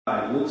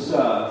Right,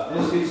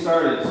 let's get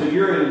started. So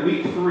you're in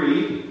week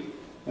 3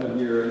 of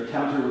your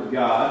encounter with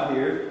God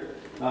here.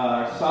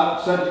 Our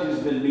subject has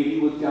been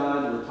meeting with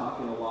God. We're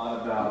talking a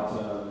lot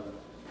about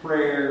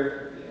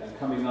prayer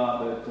coming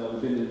up, but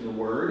we've been in the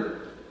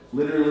Word,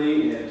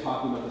 literally, and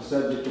talking about the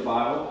subject of the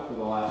Bible for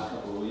the last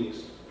couple of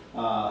weeks.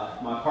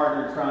 My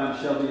partner in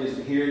crime, Shelby,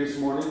 isn't here this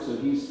morning, so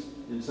he's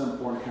in some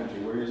foreign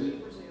country. Where is he?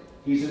 Brazil.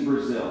 He's in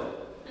Brazil.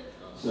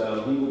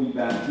 So he will be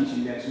back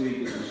teaching next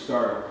week as we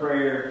start our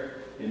prayer.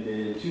 And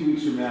then 2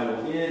 weeks from now,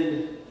 we'll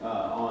end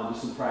on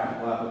just some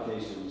practical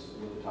applications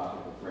with the topic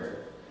of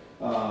prayer.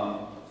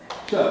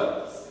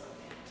 So,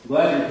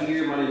 glad you're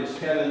here. My name is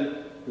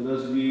Kevin. For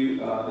those of you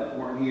that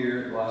weren't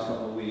here the last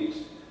couple of weeks.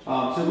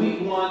 So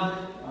week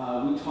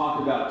 1, we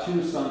talked about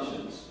 2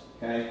 assumptions.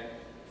 Okay.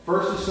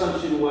 First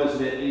assumption was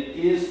that it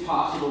is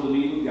possible to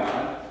meet with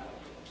God.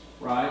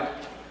 Right?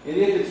 And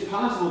if it's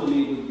possible to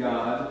meet with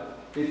God,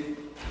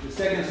 the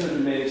second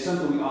assumption made is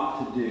something we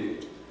ought to do.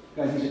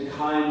 God, He's a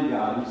kind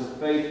God. He's a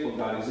faithful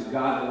God. He's a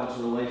God that wants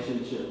a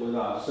relationship with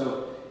us.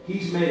 So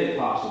He's made it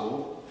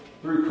possible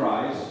through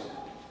Christ,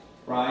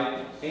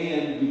 right?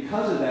 And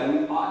because of that,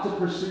 we ought to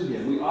pursue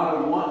Him. We ought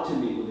to want to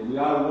meet with Him. We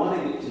ought to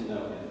want to get to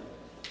know Him.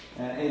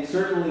 And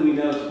certainly we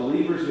know as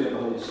believers, we have the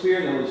Holy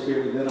Spirit. The Holy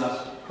Spirit within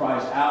us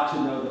cries out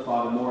to know the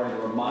Father more and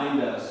to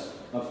remind us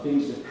of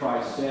things that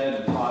Christ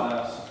said and taught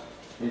us.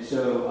 And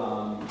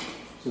so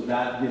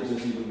that gives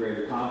us even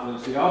greater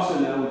confidence. We also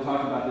know, we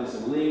talked about this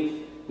in length,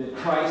 that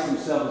Christ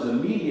Himself is a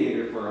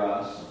mediator for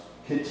us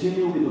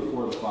continually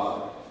before the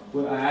Father.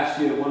 When I asked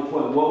you at one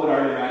point, what would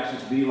our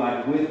interactions be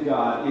like with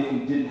God if we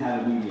didn't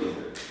have a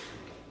mediator?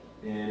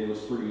 And it was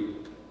pretty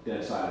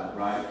dead silent,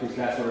 right? Because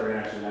that's what our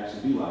interaction would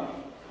actually be like.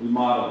 We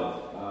modeled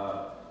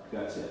it.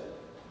 That's it.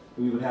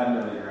 We would have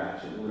no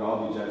interaction. It would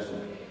all be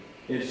judgment.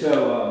 And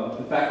so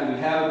the fact that we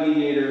have a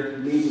mediator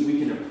means that we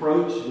can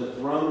approach the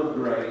throne of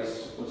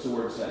grace, what's the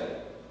word say?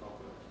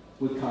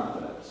 With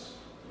confidence.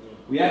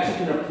 We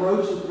actually can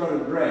approach the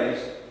throne of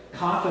grace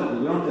confidently.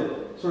 We don't have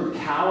to sort of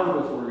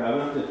cower before God. We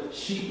don't have to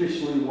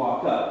sheepishly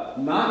walk up.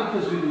 Not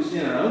because we can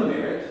stand our own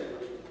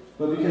merit,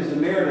 but because the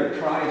merit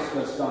of Christ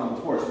has gone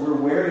before us. We're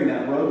wearing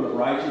that robe of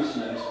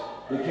righteousness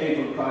that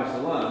came from Christ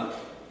alone.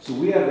 So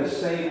we have the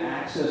same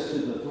access to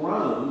the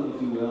throne,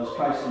 if you will, as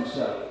Christ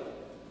Himself.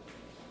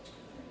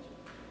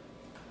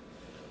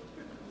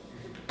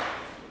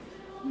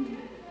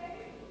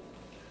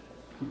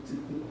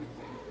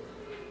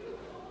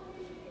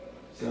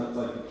 Sounds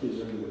like the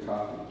kids are into the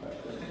coffee back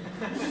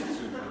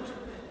there.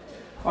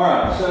 All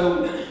right,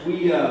 so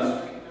we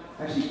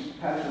actually,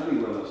 Patrick, let me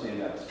roll those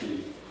handouts to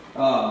you.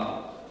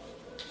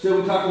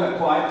 So we talked about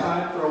quiet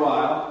time for a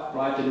while,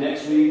 right? The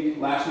next week,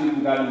 last week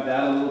we got into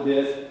that a little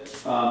bit.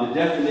 The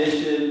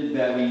definition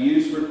that we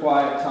use for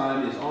quiet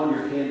time is on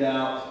your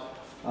handout.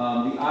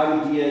 The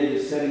idea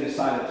is setting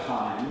aside a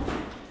time,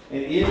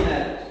 and in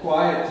that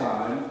quiet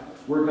time,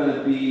 we're going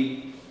to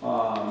be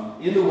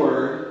in the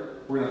Word.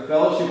 We're going to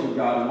fellowship with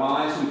God.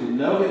 Why? So we can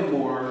know Him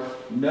more,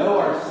 know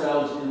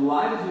ourselves in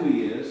light of who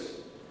He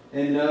is,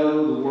 and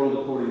know the world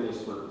according to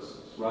His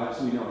purposes. Right?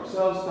 So we know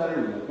ourselves better,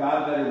 we know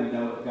God better, we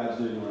know what God's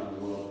doing around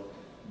the world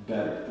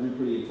better. 3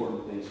 pretty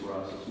important things for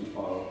us as we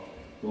follow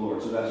the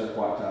Lord. So that's our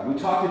quiet time. We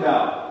talked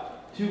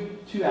about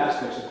two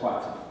aspects of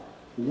quiet time.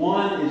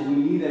 One is we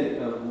need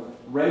a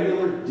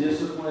regular,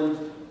 disciplined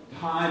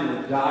time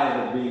and a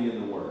diet of being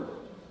in the Word.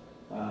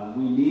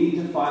 We need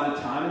to find a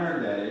time in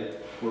our day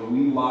where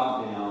we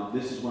lock down,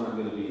 this is when I'm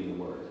going to be in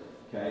the Word.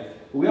 Okay?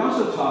 But we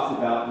also talked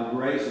about the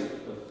grace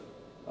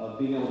of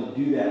being able to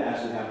do that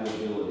as we have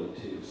the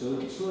ability to. So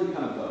it's really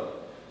kind of both.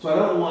 So I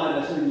don't want,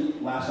 I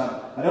said last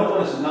time, I don't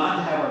want us not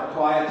to have our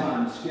quiet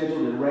time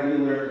scheduled and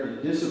regular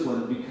and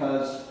disciplined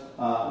because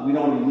we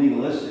don't want to be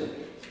legalistic.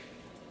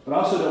 But I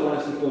also don't want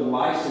us to feel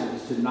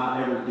licensed to not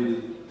ever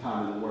do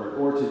time in the Word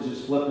or to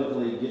just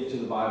flippantly get to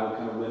the Bible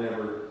kind of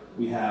whenever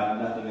we have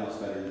nothing else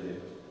better to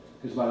do.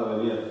 Because, by the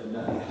way, we have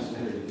nothing else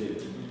better to do,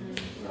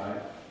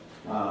 right?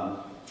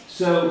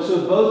 So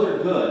both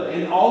are good.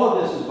 And all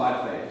of this is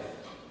by faith,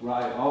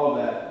 right? All of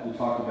that we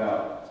talked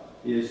about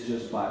is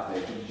just by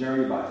faith. It's a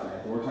journey by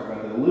faith. And we're talking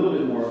about that a little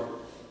bit more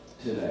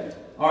today.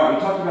 All right, we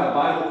talked about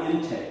Bible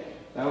intake.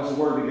 That was the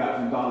word we got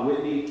from Don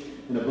Whitney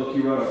in a book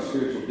he wrote on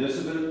spiritual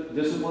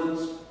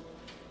disciplines.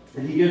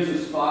 And he gives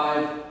us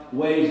 5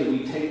 ways that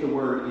we take the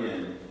Word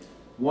in.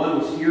 One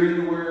was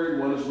hearing the Word.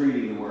 One was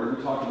reading the Word.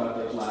 We talked about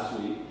those last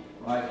week.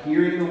 Right?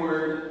 Hearing the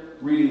Word,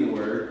 reading the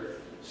Word,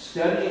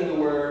 studying the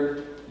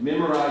Word,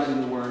 memorizing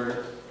the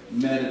Word,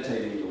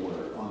 meditating the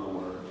Word on the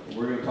Word. And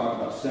we're going to talk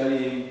about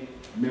studying,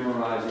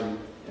 memorizing,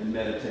 and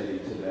meditating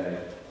today.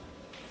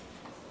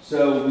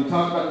 So we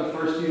talked about the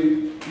first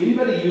 2.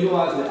 Anybody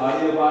utilize the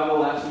audio Bible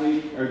last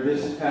week or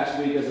this past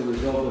week as a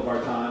result of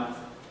our time?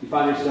 You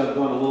find yourself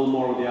going a little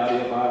more with the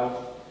audio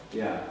Bible?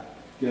 Yeah,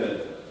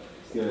 good.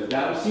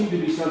 That seemed to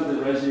be something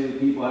that resonated with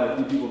people. I had a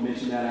few people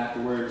mention that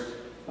afterwards.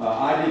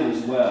 I did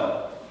as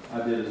well.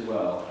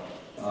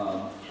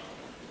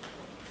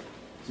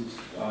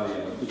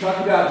 We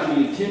talked about to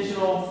be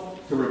intentional,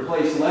 to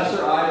replace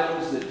lesser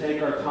items that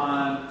take our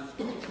time,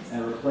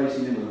 and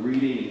replacing them with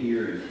reading and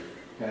hearing,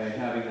 okay,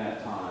 having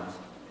that time.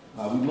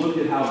 We looked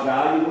at how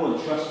valuable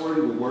and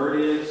trustworthy the Word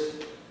is.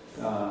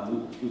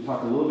 We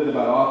talked a little bit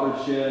about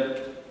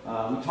authorship.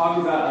 We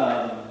talked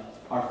about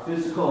our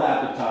physical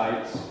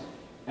appetites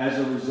as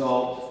a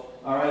result,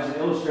 or as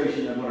an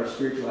illustration of what our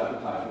spiritual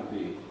appetite would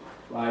be.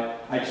 Right?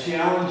 I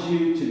challenge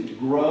you to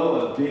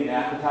grow a big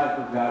appetite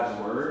for God's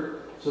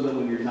Word so that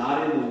when you're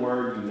not in the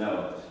Word, you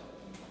know it.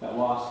 That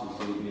wasp is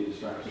going to be a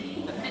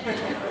distraction.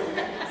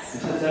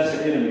 That's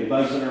the enemy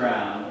buzzing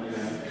around, you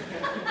know.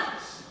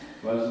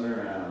 Buzzing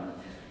around.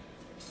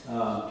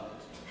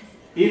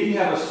 If you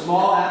have a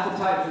small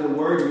appetite for the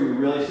Word, you're going to be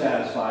really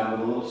satisfied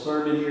with a little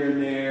sermon here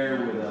and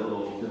there, with a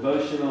little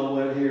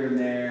devotional here and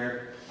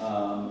there,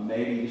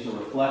 maybe just a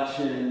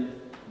reflection.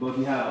 But if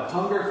you have a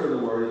hunger for the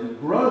Word, if you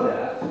grow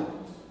that,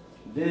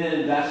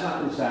 then that's not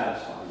going to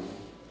satisfy you.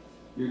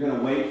 You're going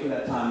to wait for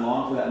that time,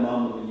 long for that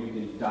moment when you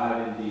can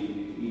dive in deep and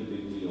you can eat a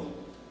big meal.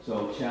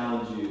 So I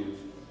challenge you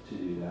to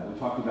do that. We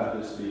talked about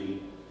this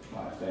being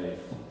by faith.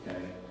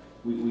 Okay,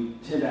 we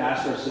tend to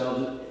ask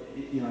ourselves,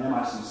 am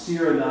I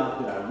sincere enough?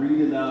 Did I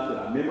read enough? Did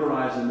I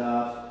memorize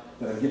enough?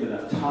 Did I give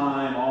enough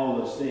time? All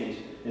of those things,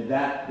 and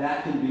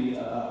that can be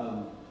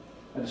a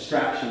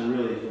distraction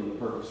really from the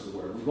purpose of the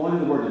Word. We're going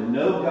to the Word to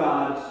know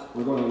God.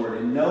 We're going to the Word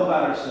to know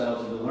about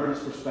ourselves and to learn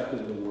His perspective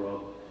of the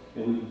world.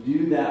 And we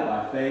do that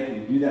by faith. We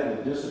do that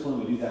with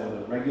discipline. We do that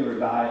with a regular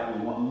diet.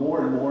 We want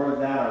more and more of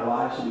that. Our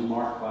lives should be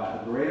marked by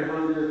a greater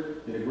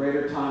hunger and a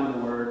greater time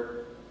in the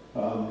Word.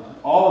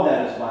 All of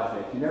that is by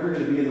faith. You're never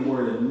going to be in the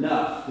Word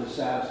enough to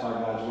satisfy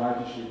God's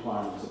righteous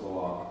requirements of the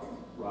law,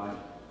 right?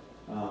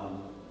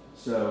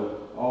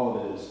 So all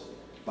of it is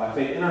by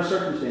faith. And our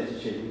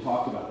circumstances change. We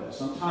talked about that.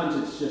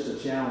 Sometimes it's just a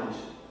challenge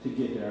to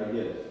get there. I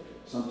get it.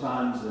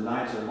 Sometimes the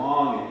nights are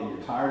long and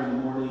you're tired in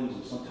the mornings,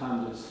 and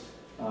sometimes it's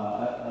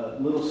a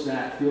little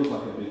snack feels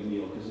like a big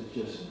meal because it's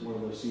just one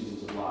of those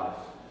seasons of life.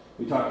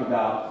 We talked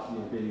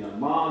about being young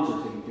moms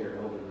or taking care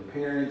of elderly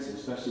parents, and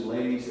especially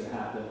ladies that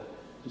have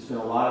to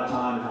spend a lot of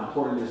time, and how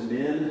important it is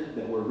men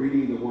that we're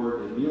reading the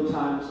Word at meal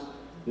times,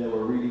 that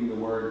we're reading the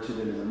Word to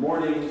them in the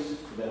mornings,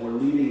 that we're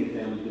leading a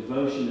family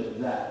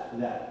devotion,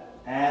 that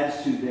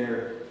adds to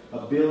their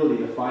ability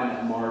to find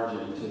that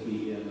margin to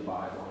be in the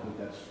Bible. I think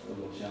that's a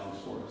real challenge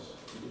for us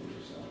to do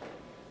so.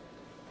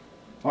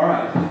 All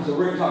right, so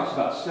we're going to talk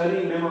about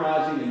studying,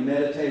 memorizing, and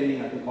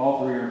meditating. I think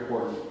all three are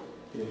important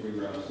if we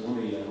grow. So let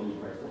me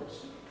pray for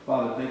us.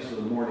 Father, thanks for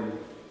the morning.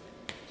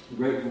 I'm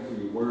grateful for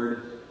your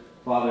Word.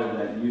 Father,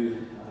 that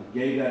you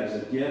gave that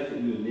as a gift, that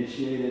you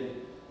initiated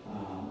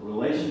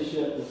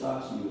relationship with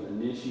us. You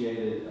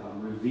initiated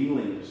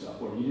revealing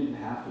yourself. Lord, you didn't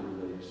have to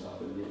reveal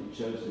yourself, and yet you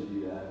chose to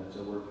do that. And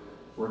so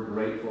we're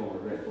grateful.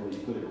 We're grateful that you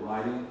put it in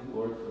writing,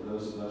 Lord, for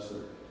those of us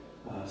that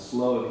are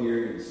slow of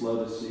hearing and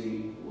slow to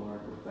see. Lord,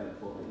 we're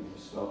thankful that you've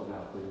spelled it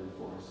out clearly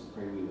for us, and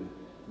pray we would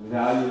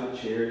value it,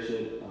 cherish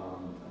it,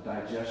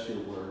 digest your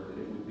Word,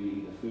 that it would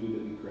be the food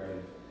that we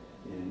crave,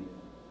 and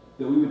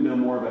that we would know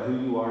more about who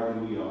you are,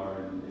 who we are,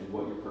 and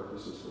what your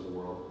purposes for the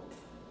world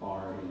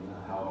are, and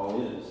how it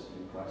all is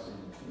in Christ.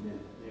 Amen.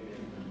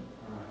 Amen.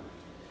 All right.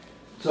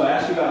 So I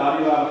asked you about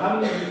audio. How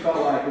many of you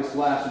felt like this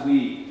last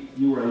week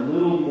you were a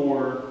little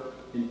more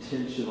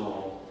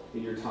intentional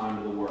in your time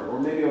in the Word, or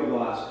maybe over the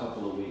last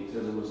couple of weeks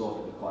as a result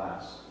of the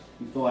class?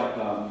 You feel like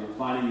you're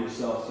finding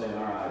yourself saying,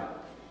 all right,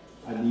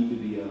 I need to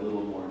be a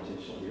little more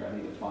intentional here. I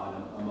need to find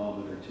a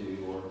moment or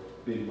two, or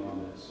big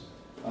moments.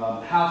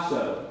 How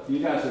so? You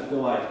guys that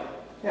feel like,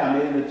 yeah, I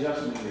made an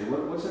adjustment here.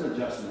 What's an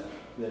adjustment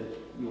that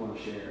you want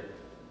to share?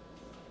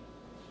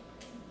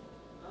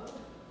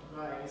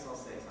 I guess I'll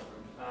say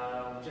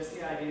something. Just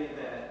the idea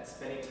that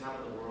spending time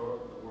with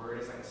the Word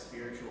is like a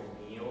spiritual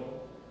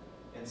meal.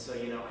 And so,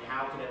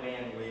 how can a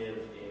man live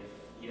if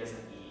he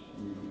doesn't eat?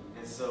 Mm-hmm.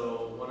 And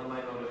so one of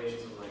my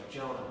motivations was like,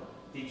 Jonah,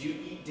 did you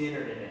eat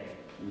dinner today?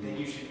 Mm-hmm. Then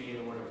you should be in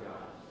the Word of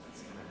God.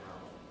 That's kind of how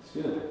it's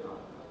good. I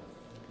thought about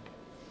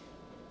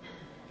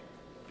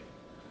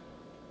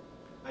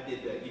it. I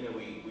did that.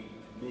 We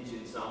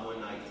mentioned Psalm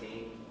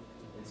 119.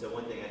 And so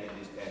one thing I did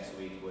this past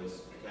week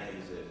was kind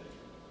of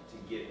to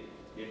get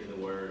into the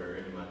Word or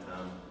into my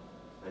time.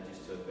 I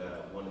just took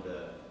one of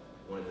the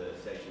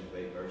sections of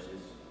 8 verses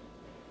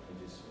and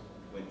just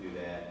went through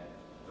that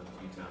a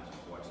few times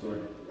before I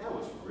started. That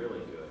was really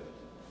good.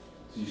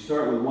 So you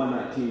start with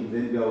 119,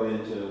 then go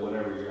into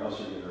whatever else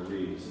you're going to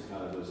read. So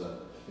kind of as a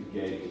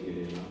gate to get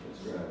in.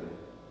 That's a great idea.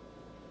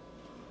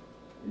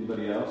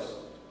 Anybody else?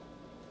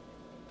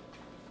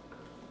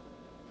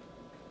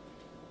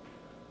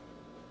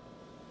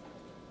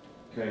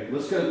 Okay,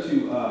 let's go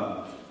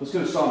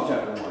to Psalm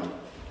chapter 1.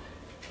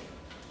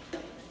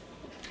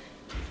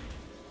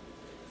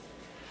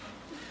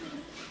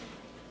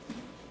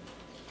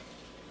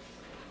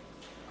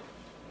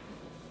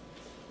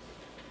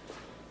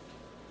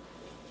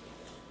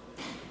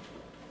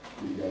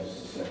 Give you guys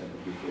just a second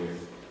to get there.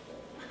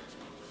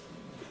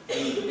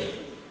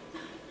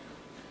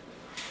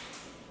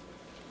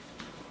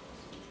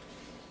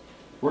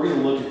 We're going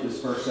to look at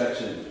this first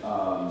section,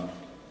 the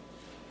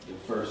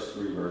first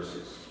 3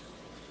 verses.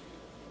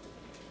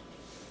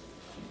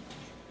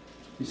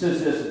 He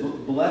says this,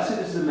 "Blessed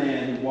is the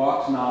man who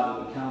walks not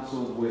in the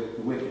counsel of the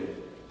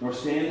wicked, nor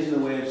stands in the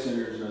way of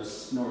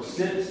sinners, nor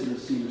sits in the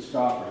seat of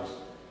scoffers.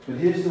 But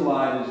his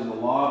delight is in the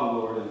law of the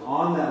Lord, and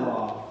on that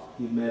law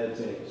he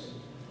meditates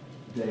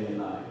day and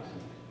night."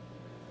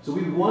 So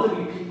we want to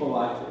be people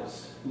like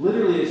this.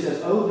 Literally it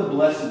says, "Oh, the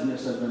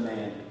blessedness of the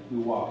man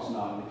who walks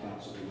not in the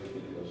counsel of the wicked,"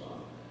 it goes on.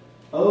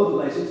 Oh, the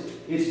blessed.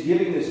 It's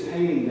giving this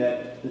painting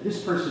that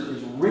this person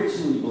is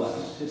richly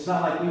blessed. It's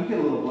not like, well, you get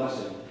a little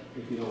blessing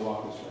if you don't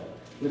walk this way.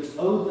 But it's,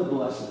 oh, the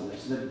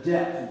blessedness, the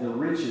depth, the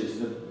riches,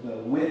 the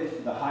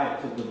width, the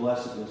height of the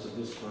blessedness of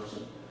this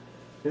person.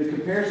 And it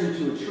compares them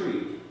to a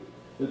tree.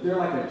 That they're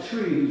like a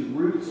tree whose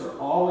roots are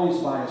always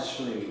by a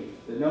stream.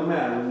 That no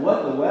matter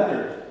what the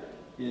weather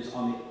is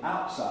on the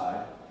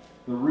outside,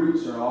 the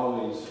roots are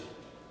always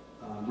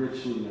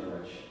richly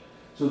nourished.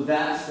 So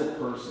that's the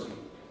person.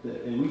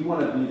 And we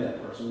want to be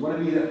that person. We want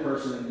to be that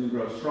person that can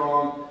grow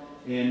strong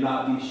and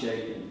not be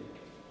shaken.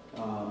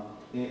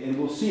 And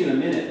we'll see in a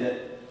minute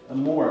that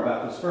more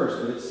about this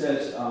verse, but it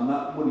says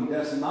not what he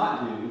does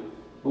not do,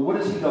 but what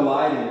does he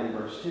delight in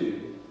verse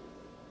 2?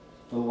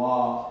 The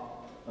law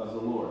of the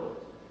Lord.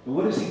 And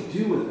what does he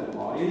do with that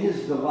law? In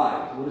his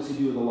delight, what does he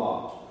do with the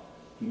law?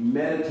 He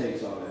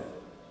meditates on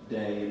it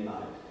day and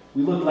night.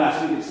 We looked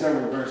last week at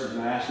several verses,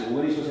 and I asked you,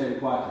 when are you supposed to have a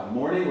quiet time?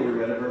 Morning, we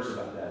read a verse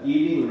about that.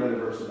 Evening, we read a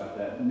verse about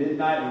that.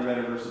 Midnight, we read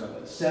a verse about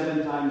that.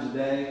 7 times a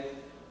day,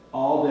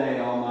 all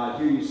night.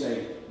 Here you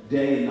say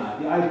day and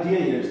night. The idea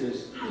here is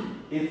this.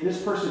 If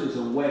this person is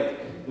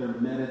awake, they're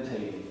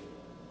meditating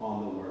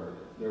on the Word.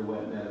 They're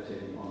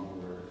meditating on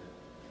the Word.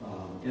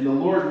 And the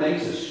Lord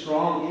makes us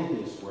strong in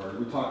His Word.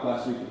 We talked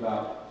last week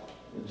about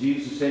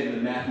Jesus' statement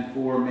in Matthew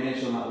 4, "Man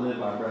shall not live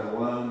by bread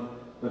alone,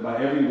 but by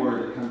every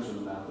word that comes from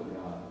the mouth of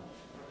God."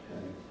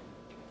 Okay.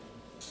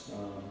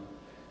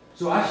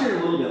 So I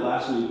shared a little bit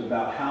last week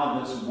about how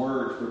this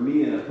Word, for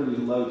me in a pretty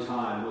low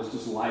time, was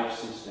just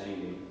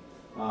life-sustaining.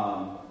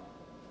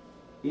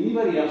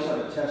 Anybody else have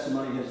a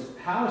testimony?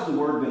 How has the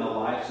Word been a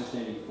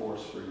life-sustaining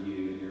force for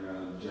you in your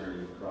own journey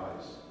with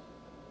Christ?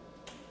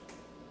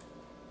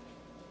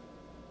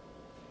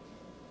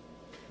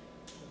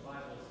 The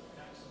Bible is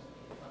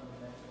absolutely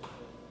fundamental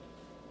to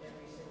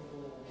every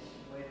single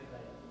way that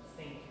they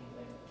think and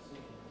make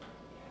decisions.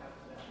 You have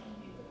to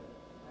be the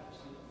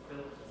absolute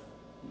filter.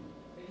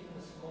 Even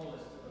the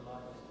smallest of the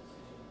largest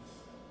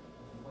decisions,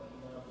 and what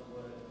you know of the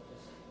Word,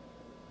 just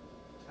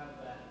have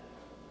that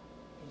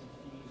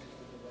infused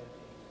with the way that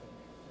you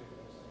think through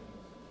those things.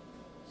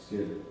 It's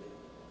good.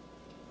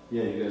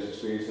 Yeah, you guys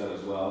experience that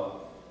as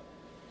well.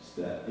 It's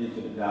that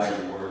infinite value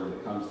of the Word when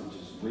it comes to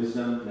just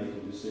wisdom,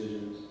 making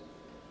decisions.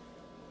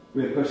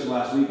 We had a question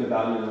last week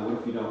about,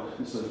 what if you don't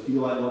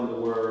feel like loving the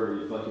Word, or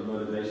you feel like your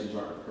motivations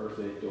aren't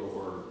perfect,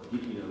 or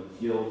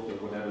guilt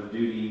or whatever,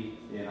 duty.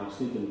 And I was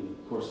thinking,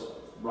 of course,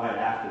 right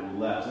after we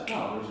left, I was like,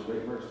 oh, there's a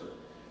great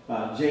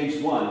verse.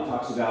 James 1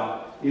 talks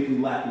about if we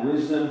lack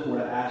wisdom, we're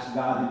to ask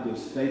God who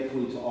gives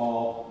faithfully to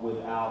all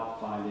without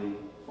finding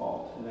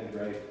fault. Isn't that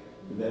great?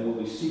 And then when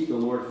we seek the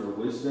Lord for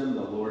wisdom,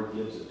 the Lord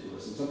gives it to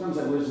us. And sometimes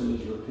that wisdom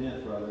is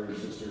repent, brother or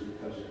sister,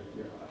 because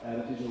your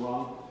attitudes are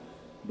wrong.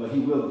 But He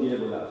will give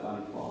without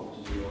finding fault,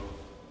 which is a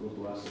real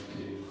blessing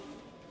too.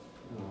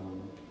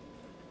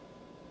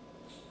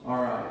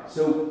 All right.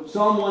 So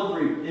Psalm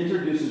 1:3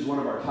 introduces one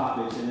of our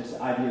topics, and it's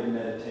the idea of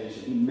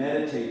meditation. He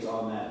meditates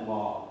on that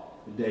law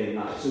day and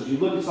night. So as you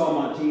look at Psalm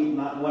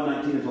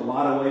 119, there's a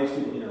lot of ways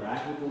people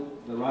interact with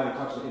it. The writer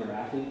talks about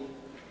interacting,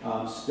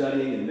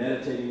 studying and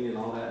meditating and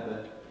all that.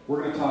 But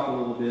we're going to talk a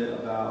little bit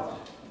about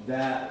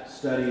that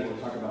study. We'll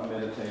talk about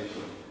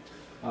meditation.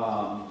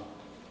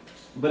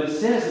 But it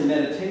says in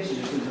meditation,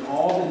 it says in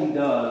all that he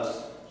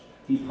does,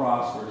 he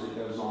prospers. It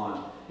goes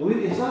on. And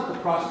it's not the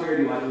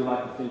prosperity like we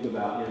like to think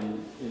about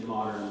in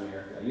modern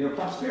America.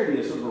 Prosperity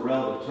is sort of a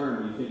relative term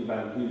when you think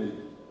about it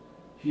in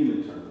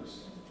human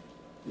terms.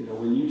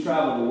 When you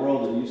travel the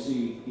world and you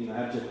see,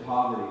 abject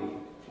poverty,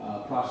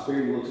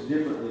 prosperity looks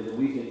differently than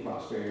we think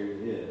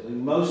prosperity is.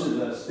 Most of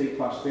us think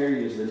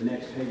prosperity is the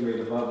next pay grade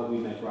above what we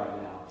make right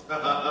now.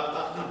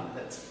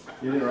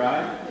 Isn't it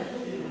right?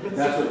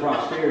 That's what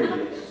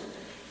prosperity is.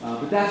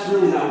 But that's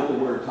really not what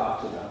the Word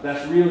talks about.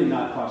 That's really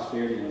not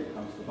prosperity when it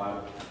comes to the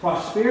Bible.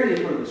 Prosperity,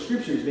 according to the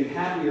Scripture, is being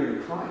happier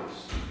in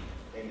Christ.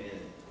 Amen.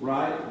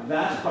 Right?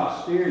 That's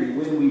prosperity.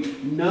 When we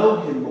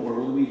know Him more,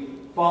 when we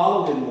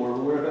follow Him more,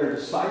 when we're a better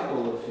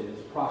disciple of His.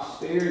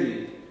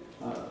 Prosperity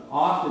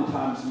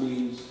oftentimes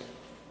means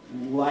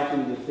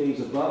liking the things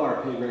above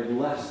our pay grade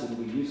less than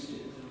we used to,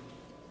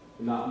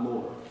 not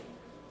more.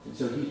 And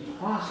so he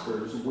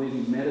prospers when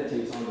he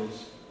meditates on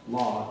this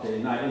law day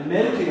and night. And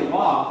meditating on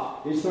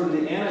law is sort of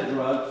the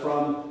antidote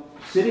from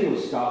sitting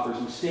with scoffers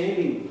and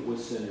standing with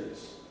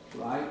sinners,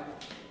 right?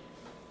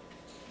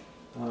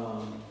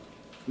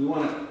 We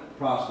want to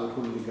prosper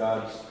according to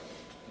God's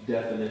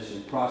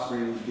definition.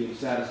 Prospering, being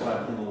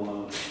satisfied with Him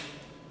alone.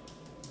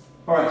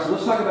 All right, so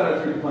let's talk about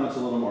our 3 components a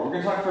little more. We're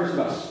going to talk first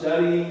about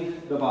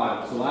studying the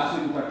Bible. So last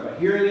week we talked about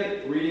hearing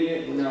it, reading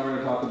it, and now we're going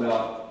to talk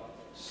about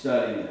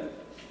studying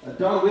it.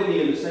 Don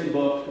Whitney, in the same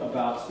book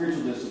about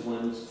spiritual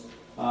disciplines,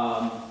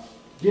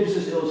 gives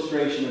this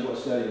illustration of what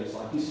studying is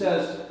like. He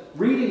says,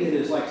 reading it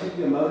is like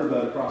taking a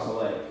motorboat across a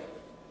lake.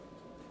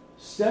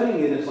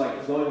 Studying it is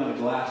like going on a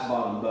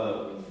glass-bottom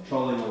boat,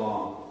 trolling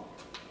along.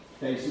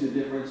 Okay, you see the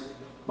difference?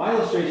 My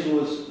illustration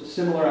was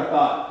similar. I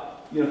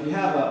thought, if you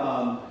have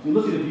if you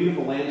look at a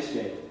beautiful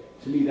landscape,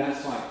 to me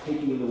that's like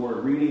taking in the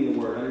Word, reading the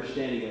Word,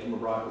 understanding it from a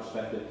broad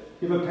perspective.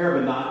 If you have a pair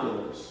of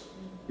binoculars,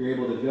 you're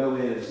able to go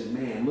in and say,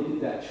 man, look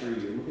at that tree,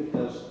 or look at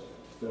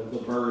the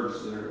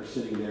birds that are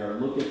sitting there, or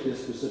look at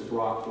this specific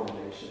rock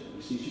formation.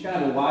 You see, so you kind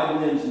of have a wide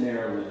lens and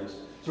narrow lens.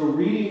 So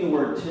reading the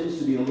Word tends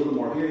to be a little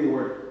more, hearing the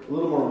Word, a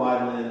little more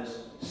wide lens.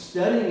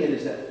 Studying it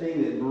is that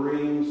thing that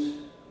brings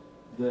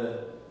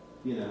the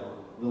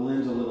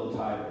lens a little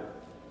tighter.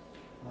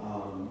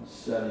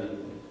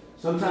 Studying.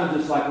 Sometimes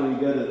it's like when you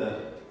go to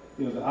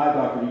the eye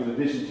doctor, you get a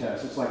vision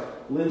test. It's like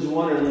lens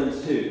 1 or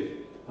lens 2.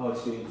 Oh,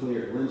 it's getting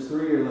clear. Lens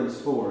 3 or lens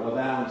 4. Oh,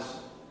 that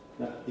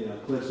one's,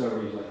 clicks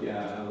over. He's like,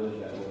 yeah, I live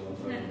that way.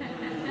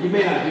 You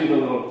may not do the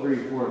little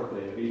 3/4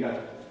 thing, but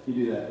you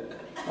do that.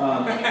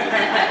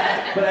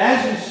 But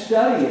as you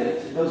study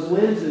it, those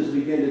lenses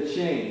begin to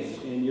change,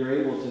 and you're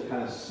able to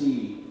kind of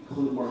see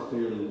more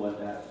clearly what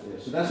that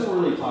is. So that's what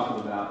we're really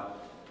talking about,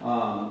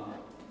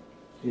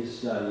 is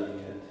studying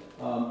it.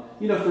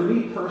 For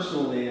me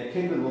personally, I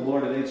came to the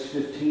Lord at age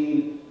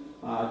 15,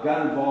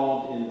 got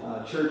involved in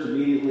church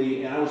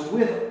immediately, and I was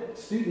with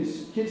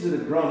kids that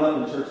had grown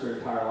up in church their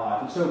entire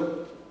life. And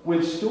so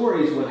when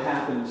stories would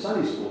happen in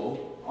Sunday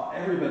school,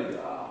 everybody would go,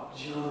 oh,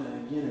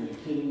 Jonah, again, are you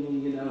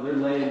kidding me? They're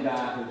laying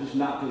back, they're just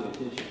not paying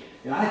attention.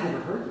 And I had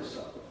never heard this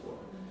stuff before.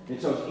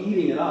 And so I was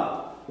eating it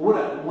up.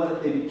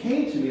 What it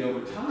became to me over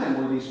time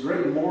were these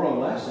great moral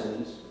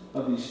lessons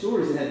of these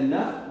stories that had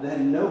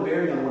no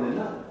bearing on one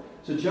another.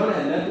 So Jonah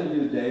had nothing to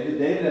do with David.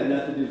 David had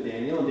nothing to do with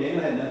Daniel. And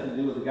Daniel had nothing to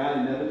do with a guy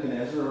named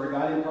Nebuchadnezzar or a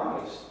guy named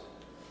Christ.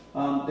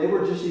 They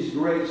were just these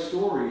great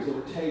stories that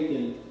were taken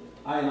in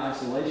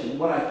isolation.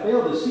 What I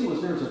failed to see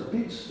was there was a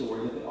big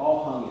story that they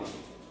all hung in.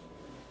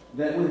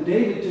 That when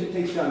David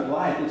takes down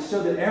Goliath, it's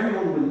so that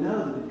everyone would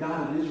know that the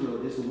God of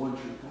Israel is the one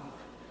true God.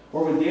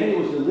 Or when Daniel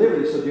was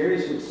delivered, so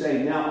Darius would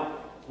say, now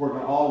we're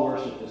going to all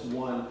worship this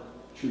one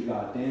true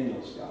God,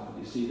 Daniel's God.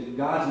 You see, that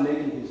God's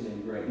making his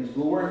name great. He's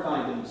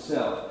glorifying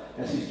himself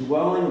as he's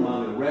dwelling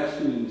among and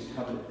rescuing these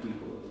covenant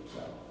people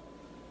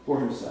for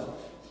himself.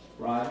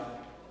 Right?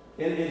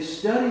 And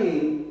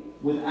studying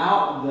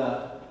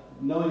without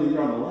knowing that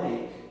you're on the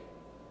lake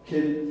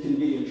can get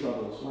you in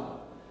trouble as well.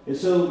 And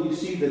so you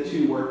see the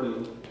two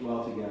working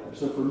well together.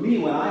 So for me,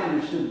 when I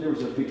understood that there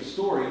was a big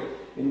story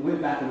and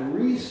went back and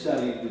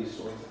restudied these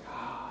stories,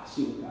 I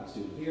see what God's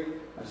doing here.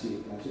 I see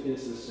what God's doing.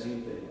 It's the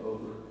same thing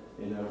over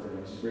and over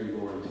again. He's bringing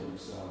glory to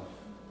himself.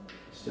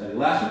 Study.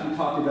 Last week we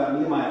talked about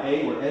Nehemiah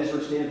 8, where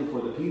Ezra stands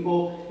before the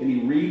people and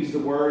he reads the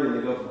word, and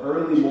they go from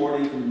early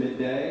morning to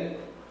midday.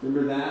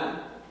 Remember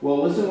that?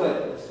 Well, listen to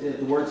what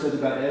the word says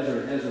about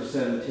Ezra in Ezra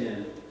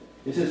 7:10.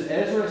 It says,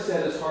 Ezra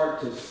set his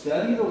heart to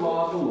study the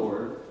law of the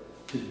Lord,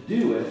 to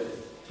do it,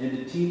 and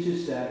to teach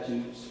his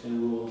statutes and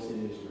rules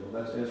in Israel.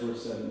 That's Ezra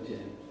 7:10.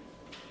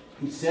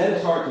 He set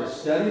his heart to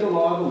study the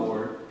law of the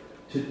Lord,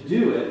 to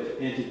do it,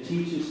 and to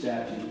teach his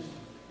statutes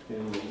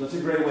and rules. That's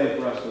a great way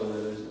for us to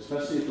live,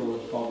 especially if the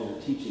Lord's called in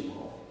a teaching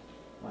role.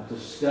 To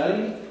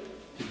study,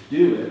 to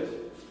do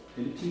it,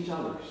 and to teach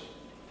others.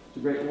 It's a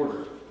great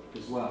order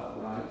as well,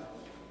 right?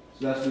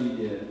 So that's what he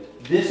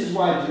did. This is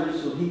why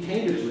he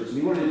came to Jerusalem.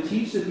 He wanted to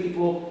teach the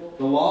people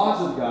the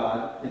laws of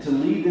God and to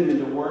lead them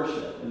into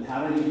worship. And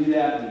how did he do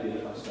that? He did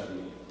it by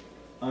studying it.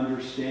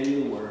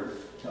 Understanding the Word.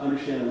 To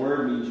understand the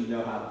Word means you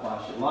know how to apply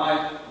it to your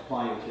life.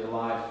 Applying it to your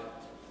life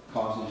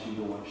causes you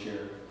to want to share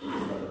it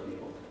with other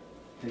people.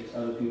 Makes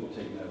other people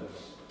take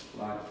notice.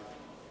 Right?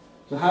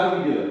 So how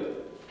do we do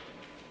it?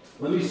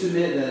 Let me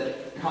submit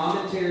that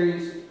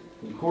commentaries,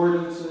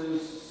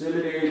 concordances,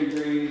 seminary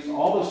degrees,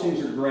 all those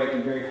things are great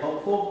and very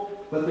helpful,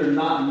 but they're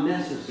not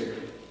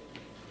necessary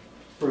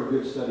for a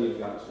good study of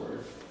God's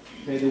Word.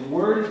 Okay, the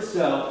Word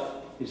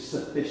itself is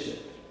sufficient.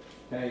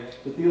 Okay,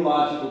 it's a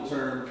theological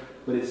term,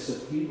 but it's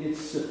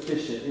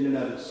sufficient in and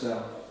of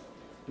itself.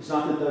 It's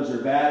not that those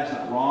are bad. It's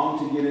not wrong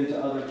to get into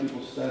other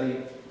people's study,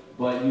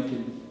 but you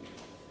can.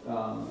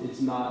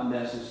 It's not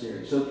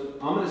necessary. So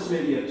I'm going to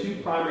submit you have two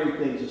primary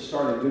things to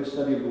start a good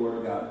study of the Word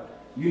of God.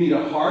 You need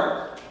a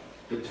heart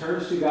that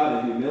turns to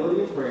God in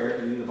humility and prayer,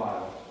 and you need the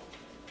Bible.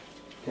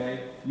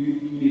 Okay? You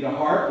need a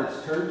heart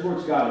that's turned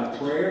towards God in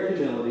prayer and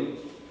humility,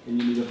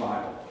 and you need the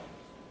Bible.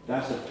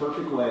 That's the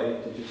perfect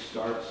way to just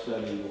start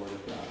studying the Word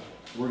of God.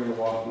 We're going to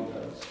walk through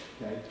those.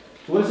 Okay?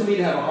 So what does it mean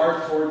to have a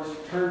heart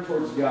turned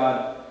towards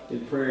God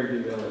in prayer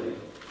and humility?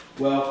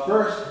 Well,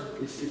 first,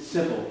 it's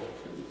simple.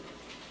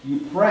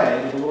 You pray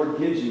that the Lord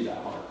gives you that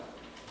heart.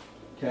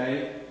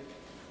 Okay?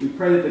 We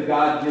pray that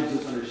God gives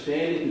us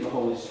understanding through the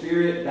Holy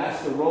Spirit.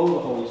 That's the role of the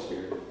Holy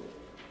Spirit.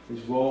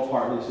 His role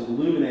partly is to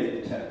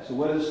illuminate the text. So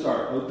what does it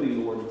start?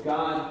 Opening the Word of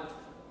God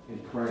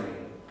and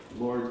praying.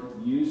 Lord,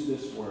 use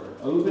this Word.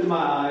 Open my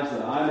eyes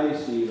that I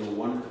may see the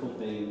wonderful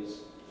things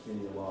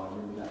in your law. I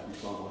remember that from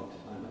Psalm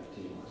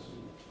 119 last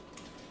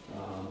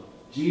week.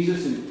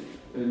 Jesus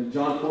in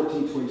John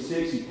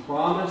 14:26, he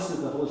promised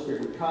that the Holy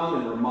Spirit would come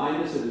and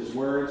remind us of his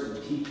words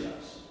and teach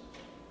us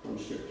from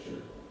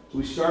Scripture. So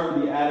we start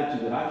with the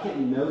attitude that I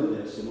can't know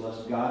this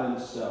unless God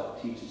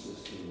himself teaches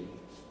this to me.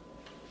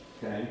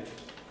 Okay?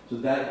 So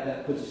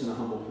that puts us in a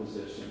humble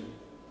position.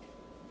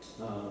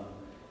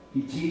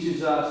 He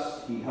teaches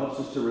us. He helps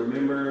us to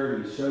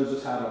remember. He shows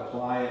us how to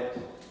apply it.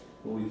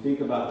 When we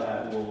think about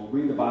that, we'll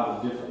read the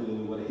Bible differently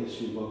than what a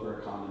history book or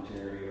a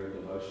commentary or a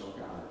devotional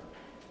guide.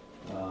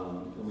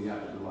 And we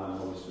have to rely on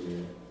the Holy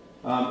Spirit.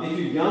 If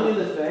you're young in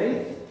the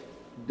faith,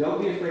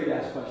 don't be afraid to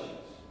ask questions.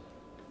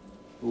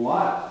 A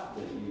lot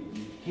that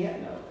you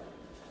can't know.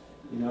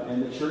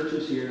 And the church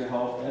is here to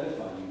help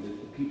edify you. The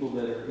people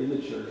that are in the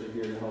church are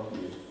here to help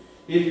you.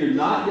 If you're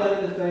not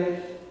young in the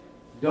faith,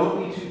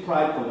 don't be too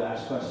prideful to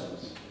ask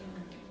questions.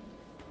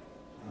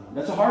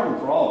 That's a hard one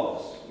for all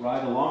of us,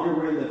 right? The longer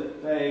we're in the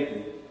faith,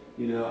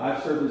 and,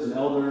 I've served as an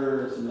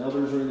elder, some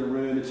elders are in the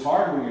room. It's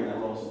hard when you're in that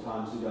role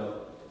sometimes to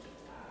go,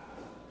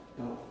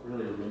 don't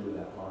really remember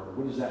that part.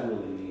 What does that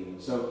really mean?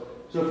 So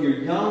if you're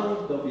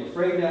young, don't be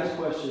afraid to ask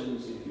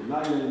questions. If you're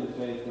not young in the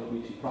faith, don't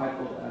be too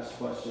prideful to ask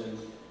questions.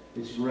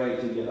 It's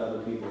great to get other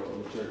people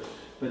in the church.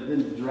 But then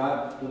let it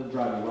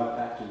drive you right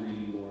back to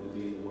reading more and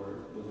being the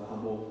Word with a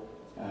humble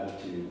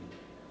attitude.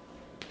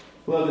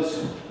 Well,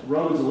 this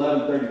Romans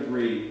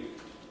 11:33.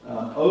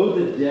 Oh,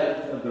 the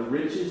depth of the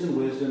riches and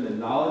wisdom and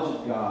knowledge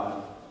of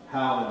God,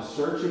 how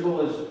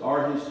unsearchable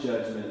are his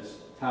judgments,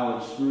 how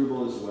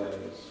inscrutable his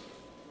ways.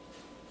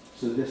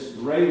 So this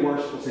great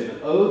worshipful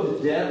statement, oh, the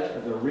depth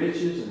of the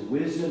riches and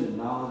wisdom and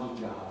knowledge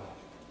of God.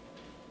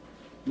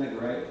 Isn't that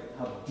great?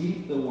 How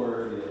deep the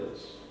Word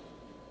is.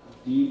 How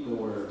deep the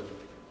Word.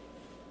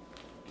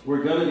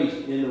 We're going to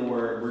be in the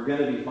Word. We're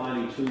going to be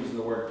finding truths in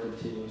the Word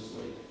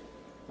continuously.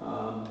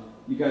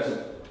 You guys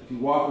have, if you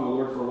walk with the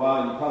Lord for a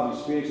while, you probably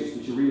experience this,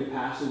 but you read a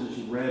passage that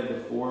you've read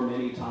before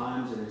many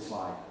times, and it's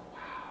like, wow,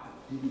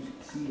 I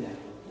didn't see that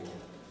before.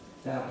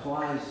 That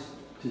applies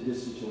to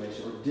this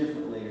situation, or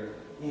differently, or,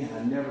 man,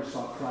 I never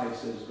saw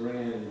Christ as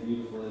grand and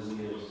beautiful as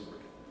he is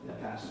in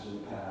that passage in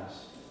the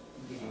past.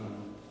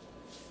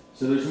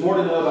 So there's more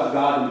to know about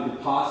God than we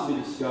could possibly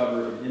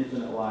discover in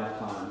infinite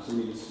lifetime. So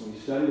when we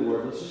study the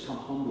Word, let's just come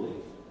humbly.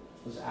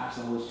 Let's ask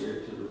the Holy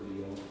Spirit to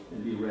reveal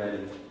and be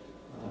ready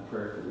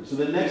prayerfully. So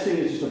the next thing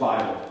is just a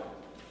Bible,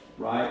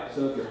 right?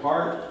 So if your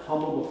heart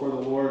humble before the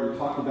Lord, we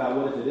talked about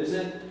what if it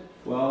isn't,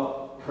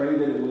 well, pray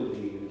that it would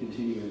be and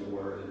continue in the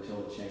Word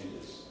until it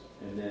changes,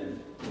 and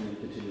then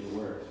continue the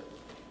Word.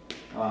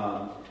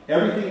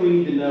 Everything we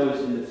need to know is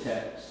in the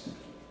text,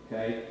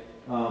 okay?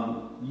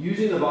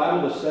 Using the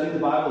Bible to study the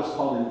Bible is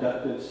called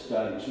inductive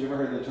study. So you ever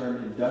heard the term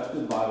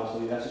inductive Bible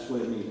study? That's just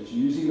what it means. It's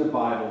using the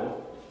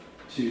Bible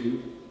to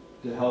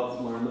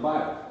help learn the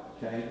Bible,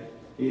 okay?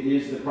 It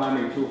is the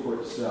primary tool for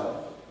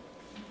itself.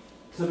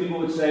 Some people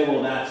would say,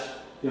 well, that's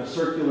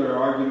circular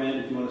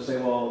argument. If you want to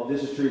say, well,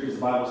 this is true because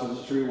the Bible says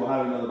it's true. Well,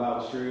 how do we know the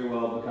Bible is true?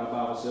 Well, because the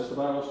Bible says the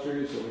Bible is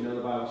true, so we know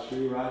the Bible is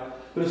true, right?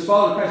 But as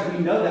followers of Christ,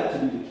 we know that to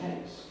be the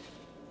case.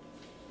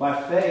 By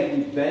faith,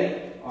 we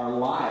bank our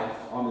life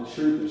on the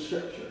truth of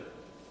Scripture,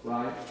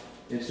 right?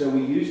 And so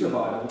we use the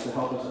Bible to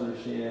help us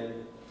understand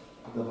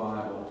the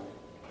Bible.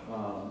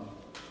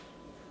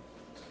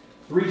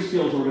 3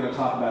 skills we're going to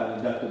talk about in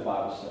inductive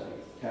Bible study,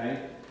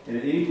 okay? And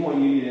at any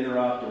point you need to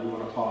interrupt or we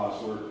want to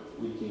pause,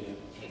 we can.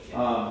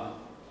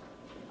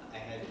 I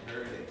had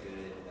heard a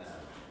good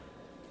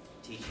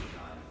teaching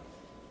on,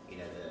 the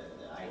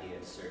idea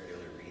of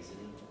circular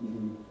reasoning.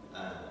 Mm-hmm.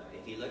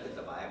 If you look at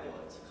the Bible,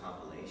 it's a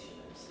compilation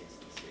of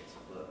 66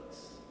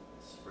 books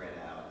spread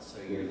out. So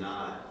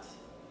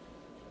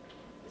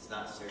it's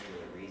not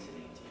circular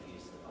reasoning to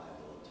use the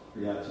Bible.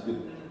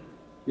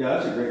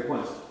 That's a great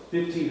point.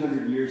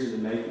 1,500 years in the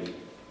making,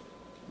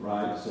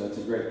 right? So that's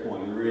a great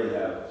point. You really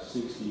have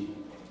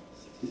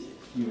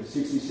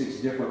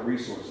 66 different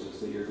resources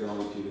that you're going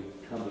to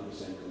come to the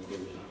same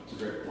conclusion. It's a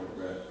great point,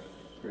 Brett.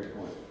 Great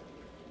point.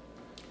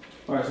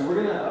 All right, so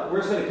we're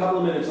gonna spend a couple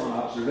of minutes on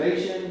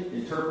observation,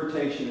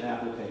 interpretation, and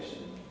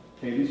application.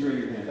 Okay, these are in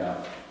your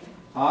handout.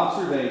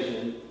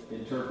 Observation,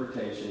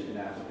 interpretation, and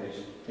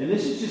application. And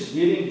this is just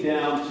getting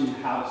down to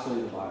how to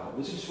study the Bible.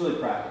 This is just really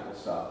practical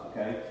stuff,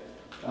 okay?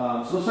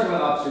 So let's talk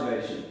about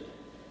observation.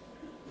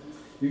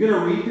 You're going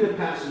to read through the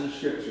passage of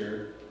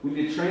Scripture. We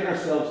need to train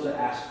ourselves to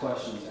ask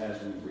questions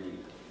as we read,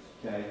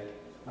 okay?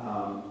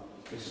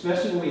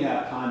 Especially when we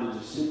have time to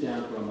just sit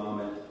down for a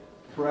moment,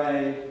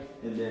 pray,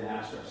 and then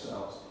ask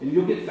ourselves. And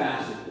you'll get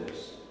fast at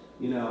this.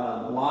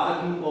 A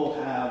lot of people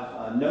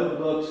have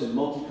notebooks and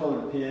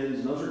multicolored pens,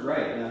 and those are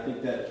great. And I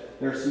think that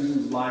there are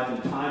seasons of life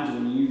and times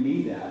when you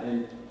need that.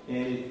 And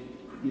if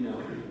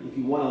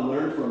you want to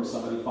learn from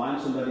somebody,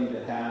 find somebody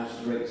that has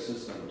great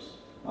systems.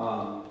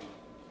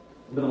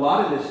 But a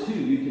lot of this, too,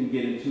 you can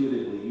get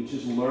intuitively. You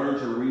just learn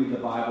to read the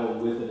Bible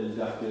with an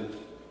inductive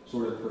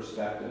sort of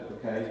perspective,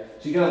 okay?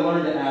 So you got to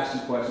learn to ask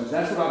some questions.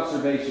 That's what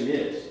observation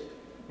is.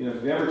 If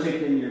you've ever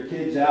taken your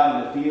kids out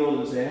in the field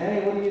and say,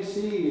 hey, what do you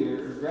see?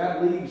 Or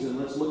grab leaves and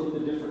let's look at the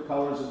different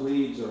colors of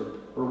leaves or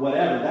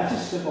whatever. That's a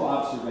simple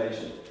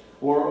observation.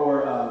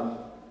 Or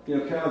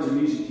Carolyn's a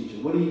music teacher.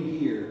 What do you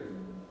hear?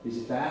 Is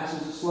it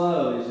fast? Is it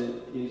slow?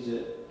 Is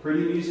it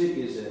pretty music?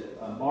 Is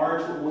it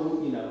march?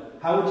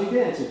 How would you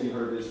dance if you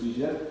heard this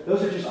music?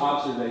 Those are just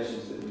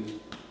observations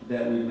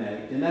that we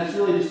make. And that's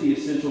really just the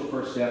essential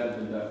first step of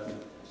induction.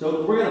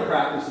 So we're going to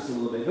practice this a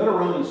little bit. Go to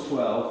Romans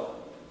 12.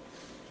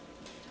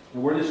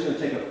 And we're just going to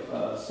take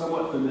a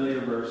somewhat familiar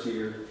verse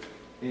here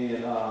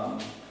and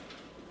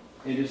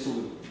just sort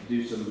of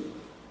do some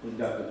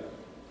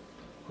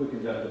quick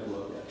inductive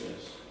look at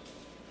this.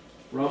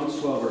 Romans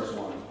 12, verse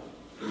 1.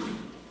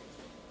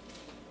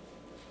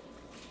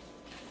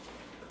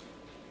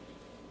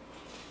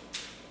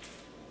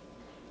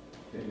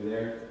 Okay, you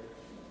there?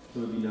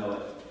 Some of you know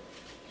it.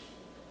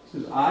 It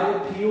says, I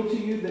appeal to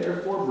you,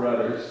 therefore,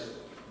 brothers,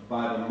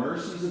 by the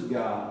mercies of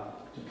God,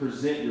 to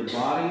present your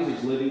bodies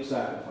as living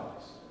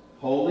sacrifice,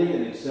 holy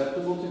and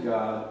acceptable to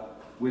God,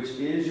 which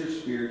is your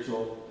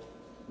spiritual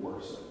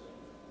worship.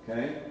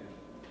 Okay?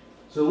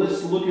 So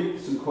let's look at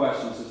some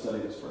questions to study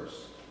this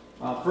verse.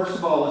 First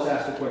of all, let's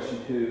ask the question,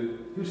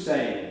 who's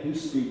saying it?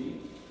 Who's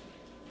speaking?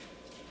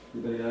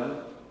 Anybody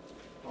know?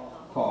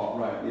 Paul,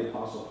 right, the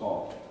Apostle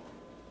Paul.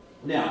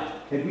 Now,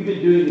 had we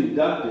been doing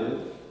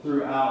inductive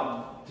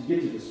throughout to get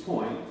to this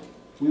point,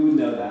 we would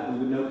know that. We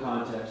would know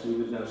context. We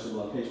would know some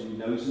location. We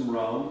know he's in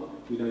Rome.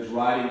 We know he's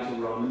writing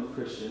to Roman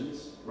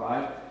Christians,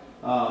 right?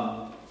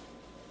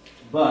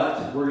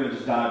 But we're going to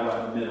just dive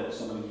right in the middle,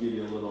 so I'm going to give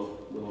you a little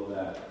of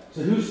that.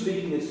 So who's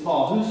speaking? It's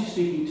Paul. Who's he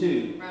speaking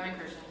to? Roman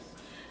Christians.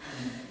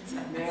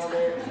 Nailed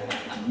it.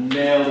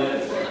 Nailed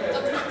it.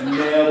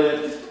 Nailed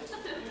it.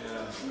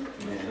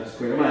 Man, that's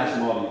quick. I'm going to ask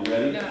them all of you.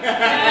 Ready?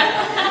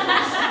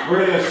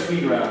 We're going to go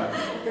speed round.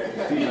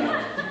 Speed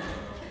round.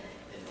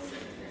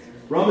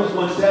 Romans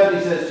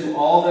 1:7 says, to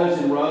all those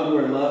in Rome who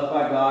are loved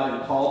by God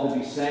and called to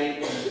be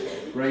saints,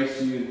 grace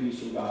to you and peace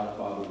from God, our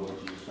Father, Lord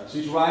Jesus Christ. So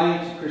he's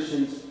writing to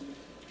Christians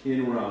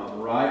in Rome,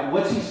 right?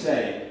 What's he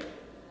saying?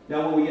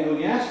 Now, when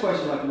you ask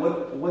questions like,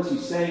 what's he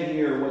saying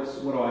here, what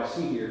do I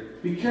see here,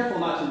 be careful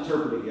not to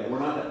interpret it yet. We're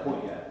not at that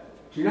point yet.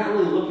 So you're not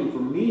really looking for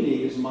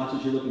meaning as much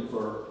as you're looking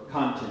for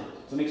content.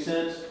 Does that make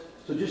sense?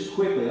 So just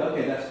quickly,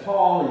 okay, that's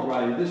Paul, he's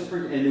writing this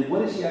person, and then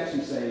what is he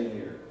actually saying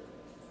here?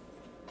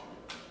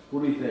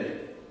 What do you think?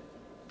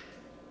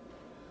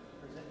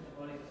 Present your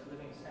body as a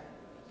living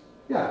sacrifice.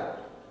 Yeah,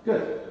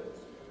 good.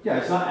 Yeah,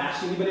 it's not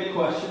asking anybody a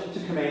question, it's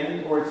a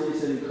command, or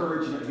it's an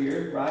encouragement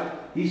here, right?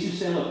 He's just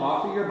saying, look,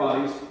 offer your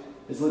bodies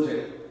as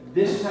living.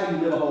 This is how you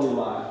live a holy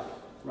life,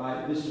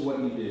 right? This is what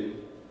you do.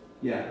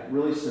 Yeah,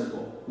 really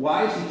simple.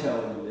 Why is he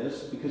telling them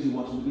this? Because he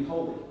wants them to be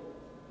holy.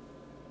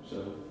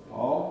 So,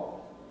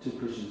 Paul, to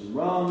Christians in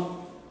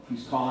Rome,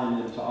 he's calling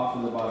them to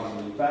offer their bodies as a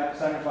living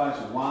sacrifice.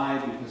 Why?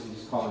 Because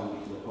he's calling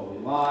them to live holy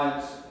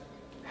lives.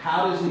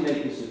 How does he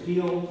make this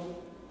appeal?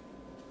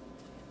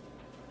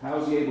 How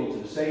is he able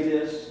to say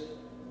this?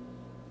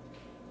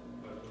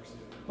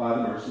 By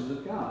the mercies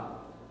of God.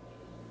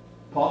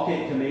 Paul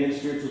can't command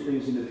spiritual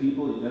things into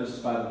people. He knows it's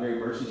by the very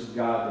mercies of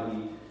God that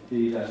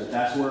he does it.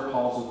 That's where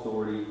Paul's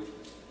authority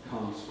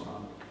comes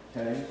from.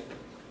 Okay?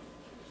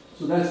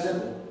 So that's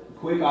simple.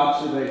 Quick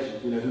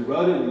observations. We know who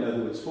wrote it. We know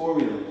who it's for.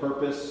 We know the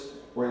purpose,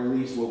 or at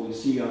least what we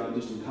see on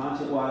just in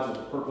content-wise, what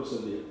the purpose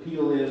of the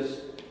appeal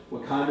is,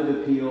 what kind of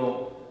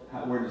appeal,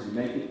 where does he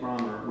make it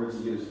from, or where does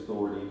he get his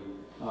authority.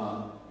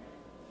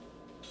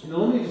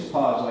 Let me just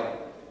pause.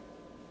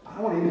 I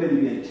don't want anybody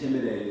to be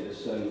intimidated to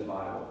study the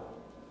Bible.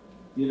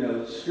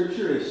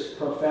 Scripture is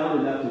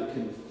profound enough to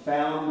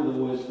confound the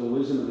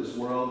wisdom of this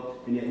world,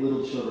 and yet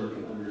little children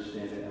can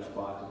understand it and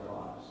apply it to their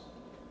lives.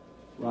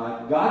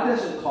 Right? God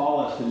doesn't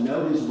call us to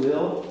know His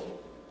will,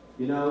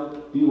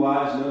 be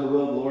wise, know the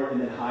will of the Lord,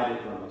 and then hide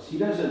it from us. He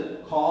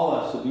doesn't call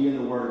us to be in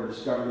the Word and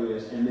discover who He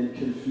is, and then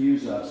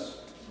confuse us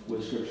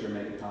with Scripture and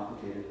make it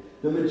complicated.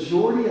 The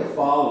majority of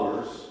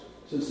followers,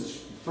 since the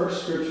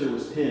first Scripture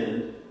was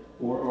penned,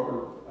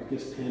 or I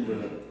guess penned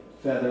with a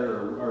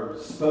feather or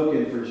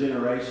spoken for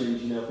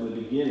generations, from the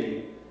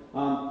beginning,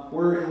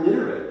 were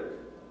illiterate.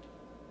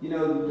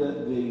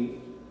 The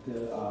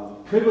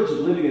privilege of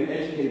living in an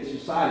educated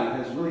society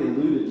has really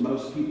eluded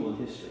most people in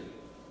history.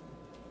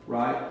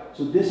 Right?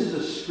 So this is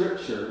a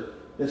scripture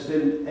that's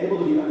been able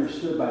to be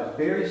understood by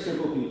very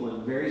simple people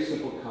in very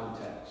simple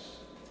contexts.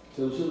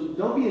 So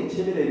don't be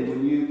intimidated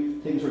when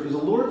you take this word, because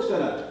the Lord's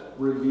going to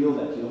reveal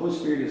that to you. The Holy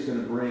Spirit is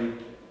going to bring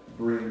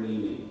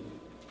meaning.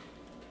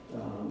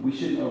 We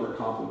shouldn't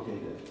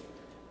overcomplicate it.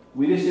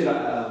 We just did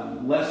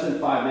less than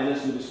 5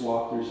 minutes. We just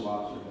walked through some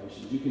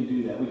observations. You can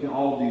do that. We can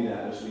all do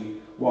that as we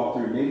walk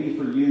through. Maybe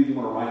for you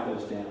want to write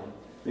those down.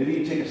 Maybe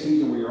you take a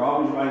season where you're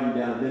always writing them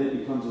down, and then it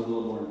becomes a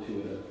little more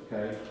intuitive.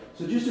 Okay?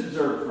 So just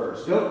observe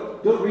first.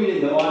 Don't read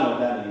it and go, I know what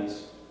that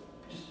means.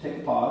 Just take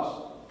a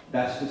pause.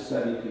 That's the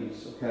study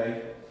piece.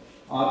 Okay?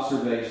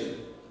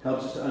 Observation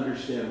helps us to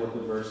understand what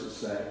the verses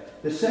say.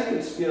 The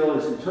second skill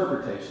is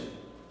interpretation.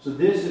 So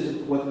this is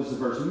what does the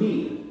verse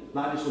mean,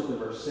 not just what the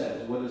verse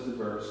says. What does the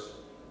verse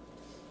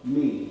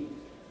mean?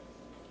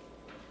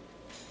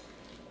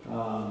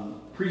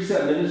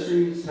 Precept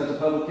Ministries has a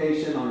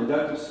publication on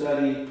inductive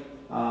study,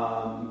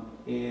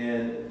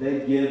 and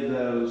they give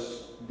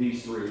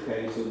these three,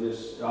 okay? So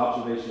this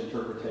observation,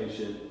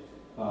 interpretation,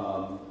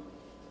 I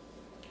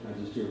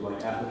just drew a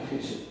blank,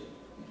 application.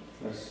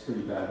 That's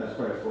pretty bad. That's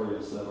probably a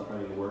Freudian stuff. I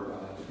probably need to work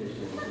on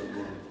application.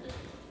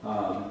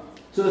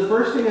 So the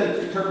first thing of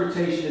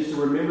interpretation is to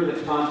remember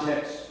that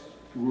context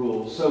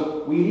rules.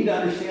 So we need to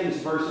understand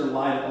this verse in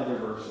light of other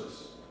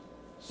verses.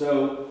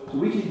 So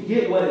we can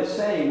get what it's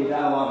saying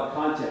without a lot of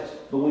context.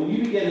 But when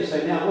you begin to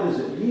say, now what does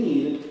it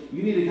mean?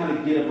 You need to kind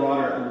of get a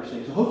broader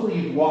understanding. So hopefully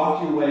you've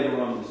walked your way to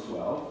Romans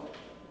 12.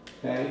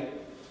 Okay?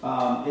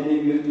 And then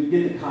you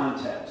get the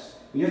context.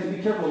 You have to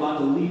be careful not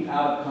to leap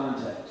out of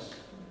context.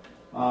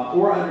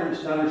 Or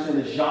understand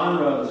the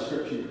genre of the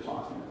scripture you're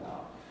talking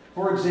about.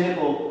 For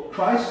example,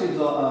 Christ gives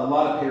a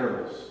lot of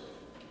parables.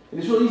 And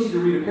it's really easy to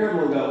read a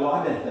parable and go, well,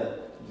 I bet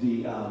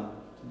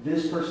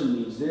this person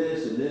means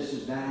this and this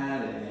is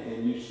that.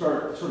 And you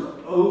start sort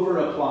of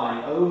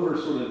over-applying,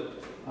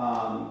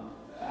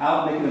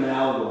 making them an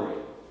allegory.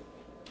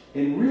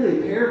 And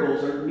really,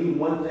 parables mean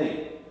one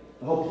thing.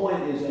 The whole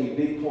point is a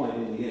big point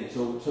in the end.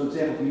 So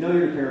example, if you know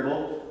you're in a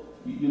parable,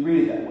 you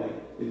read it that way.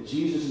 If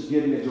Jesus is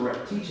giving a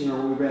direct teaching, or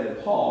what we read in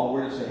Paul,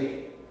 we're going to say,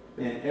 hey,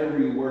 man,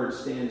 every word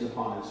stands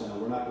upon its own.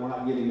 We're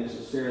not getting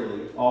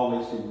necessarily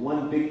always to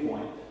one big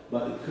point,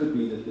 but it could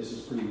be that this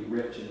is pretty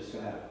rich and it's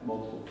going to have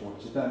multiple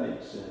points, if that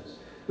makes sense.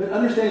 But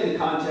understanding the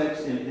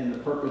context and the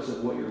purpose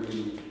of what you're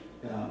reading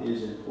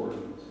is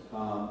important.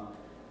 A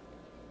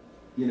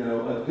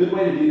good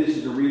way to do this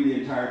is to read the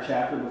entire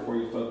chapter before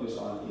you focus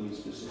on any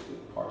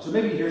specific part. So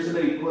maybe you hear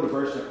somebody quote a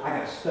verse like, I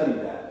got to study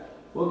that.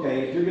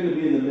 Okay, if you're going to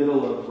be in the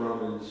middle of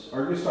Romans, or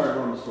you're going to start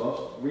Romans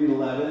 12, read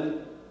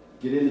 11,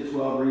 get into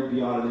 12, read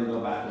beyond, and then go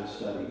back and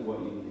study what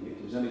you need to get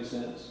to. Does that make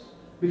sense?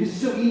 Because it's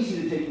so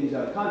easy to take things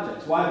out of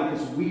context. Why?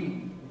 Because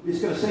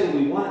it's going to say what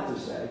we want it to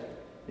say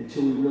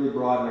until we really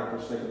broaden our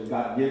perspective and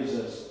God gives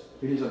us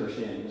His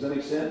understanding. Does that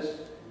make sense?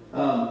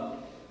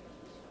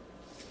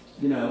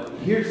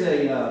 Here's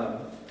a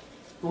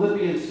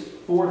Philippians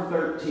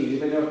 4:13.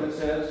 Anybody know what that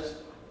says?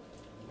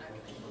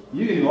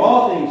 You can do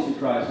all things through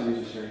Christ who gives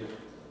you strength.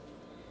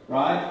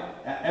 Right?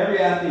 Every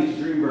athlete's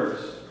dream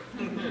verse.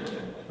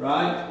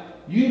 Right?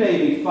 You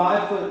may be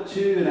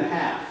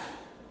 5'2.5",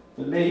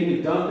 but maybe you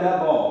can dunk that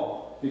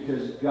ball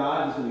because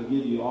God is going to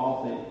give you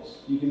all things.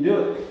 You can do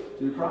it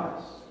through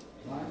Christ.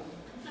 Right?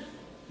 I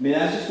mean,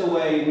 that's just the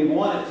way we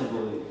want it to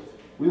believe.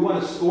 We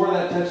want to score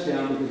that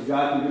touchdown because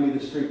God can give me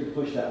the strength to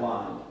push that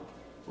line.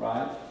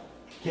 Right?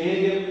 Can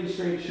He give me the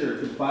strength? Sure.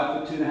 Can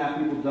 5'2.5"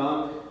 people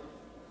dunk?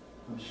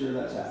 I'm sure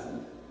that's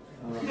happened.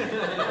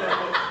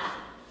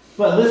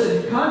 But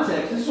listen,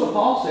 context, this is what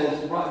Paul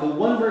says, the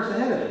one verse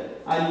ahead of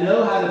it. I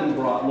know how to be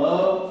brought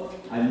low.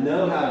 I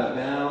know how to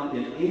abound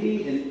in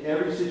any and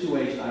every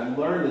situation. I've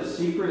learned the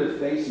secret of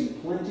facing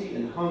plenty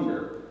and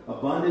hunger,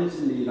 abundance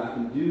and need. I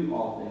can do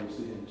all things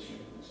through Him who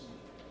strengthens me.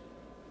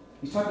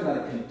 He's talking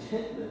about a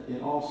contentment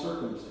in all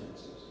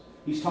circumstances.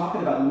 He's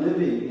talking about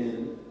living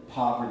in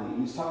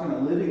poverty. He's talking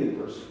about living in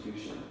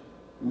persecution,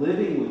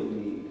 living with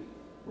need,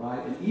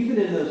 right? And even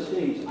in those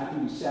things, I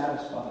can be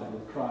satisfied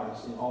with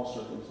Christ in all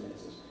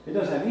circumstances. It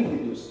doesn't have anything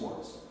to do with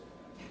sports.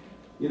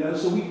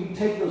 So we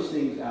take those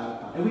things out of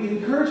context. And we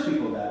encourage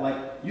people that. Like,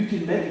 you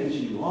can make it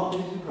because you do all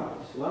things in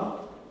Christ.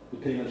 Well,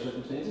 depending on the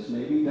circumstances,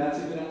 maybe that's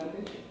a good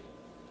application.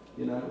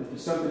 If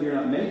it's something you're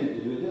not made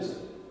to do, it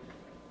isn't.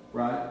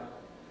 Right?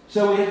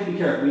 So we have to be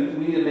careful.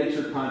 We need to make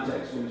sure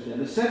context we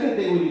understand. The second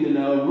thing we need to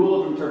know, a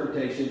rule of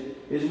interpretation,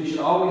 is we should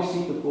always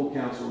seek the full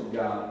counsel of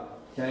God.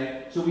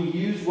 Okay? So we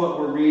use what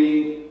we're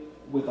reading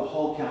with the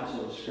whole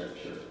counsel of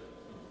Scripture.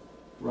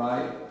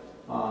 Right?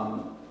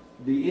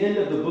 The end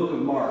of the book of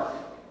Mark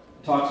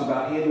talks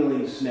about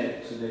handling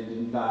snakes so they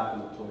didn't die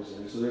from the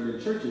poison. So there have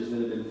been churches that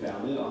have been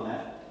founded on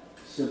that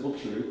simple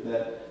truth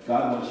that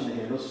God wants you to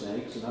handle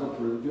snakes, and that'll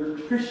prove if you're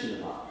a Christian or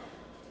not.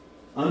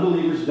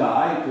 Unbelievers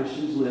die, and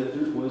Christians live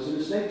through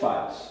poisonous snake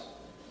bites.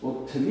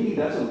 Well, to me,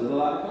 that's a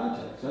little out of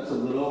context. That's a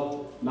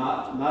little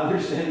not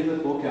understanding the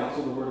full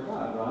counsel of the Word of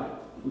God, right?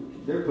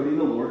 They're putting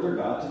the Lord their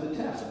God to the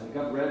test. I think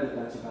I've read that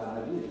that's a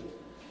bad idea.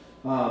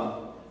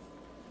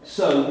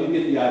 So you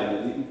get the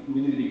idea.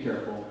 We need to be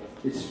careful.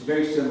 It's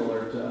very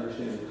similar to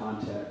understanding the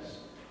context.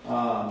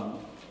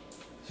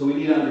 So we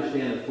need to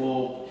understand the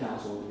full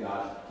counsel of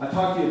God. I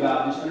talked to you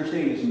about just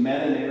understanding this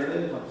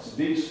meta-narrative, like this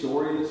big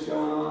story that's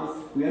going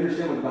on. We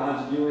understand what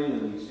God's doing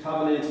and these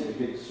covenants and the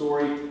big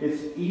story.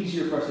 It's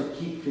easier for us to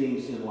keep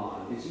things in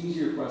line. It's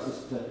easier for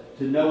us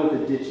to know what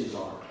the ditches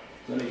are.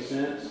 Does that make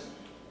sense?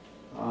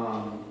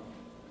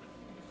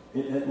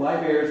 At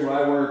Life Heirs, where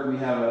I work, we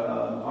have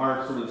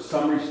our sort of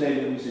summary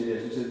statement. We say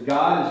this. We say,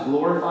 God is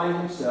glorifying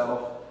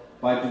Himself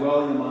by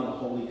dwelling among a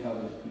holy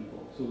covenant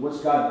people. So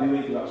what's God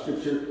doing throughout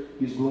Scripture?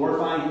 He's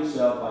glorifying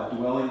Himself by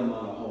dwelling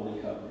among a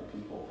holy covenant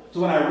people.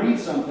 So when I read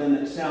something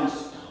that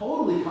sounds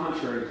totally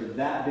contrary to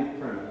that big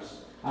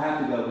premise, I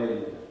have to go, wait a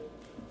minute.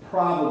 I'm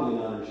probably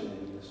not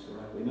understanding this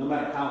correctly, no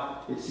matter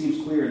how it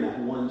seems clear in that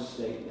one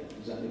statement.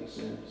 Does that make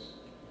sense?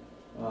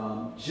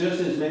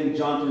 Just as maybe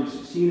John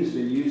 3:16 has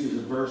been used as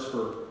a verse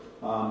for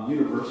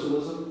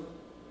universalism,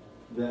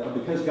 that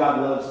because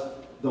God loves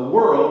the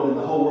world, then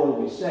the whole world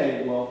will be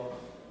saved. Well,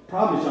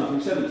 problem is John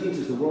 3:17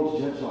 says the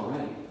world's judged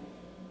already.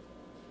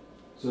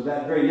 So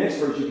that very next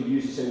verse you could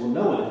use to say, well,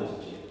 no one has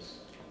a chance.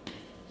 Does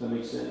that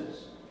make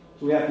sense?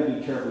 So we have to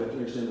be careful. We have to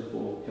understand the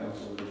full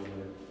counsel of the Lord.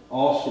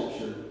 All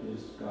Scripture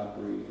is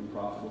God-breathed and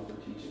profitable for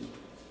teaching,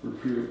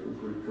 reproof,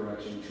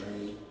 correction,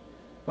 training.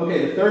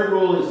 Okay, the third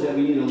rule is that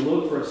we need to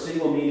look for a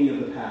single meaning of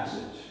the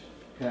passage.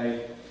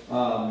 Okay?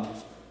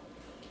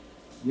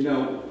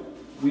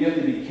 We have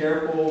to be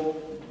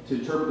careful to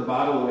interpret the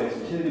Bible the way it's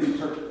intended to be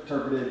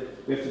interpreted.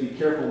 We have to be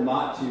careful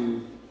not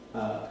to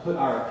put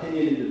our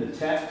opinion into the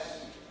text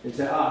and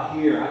say,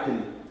 here,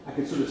 I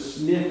can sort of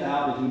sniff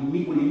out that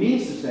what he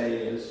means to say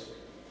is,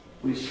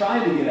 what he's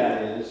trying to get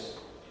at is,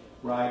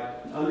 right,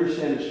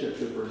 understand the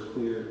Scripture for as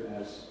clear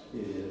as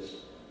it is.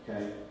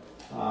 Okay?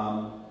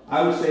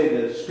 I would say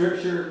that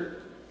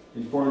Scripture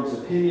informs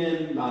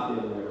opinion, not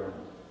the other way around.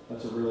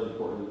 That's a really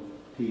important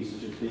piece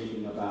as you're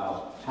thinking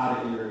about how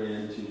to enter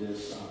into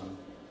this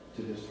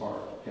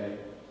part, okay,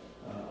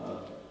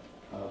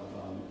 of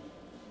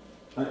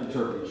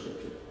interpreting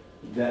Scripture.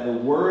 That the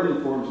Word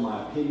informs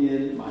my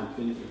opinion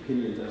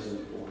opinion doesn't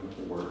inform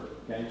the Word.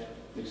 Okay?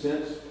 Make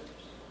sense?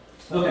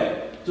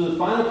 Okay, so the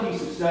final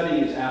piece of study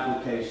is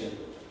application.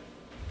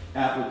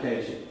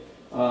 Application.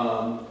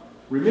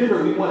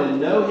 Remember, we want to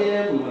know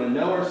Him, we want to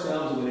know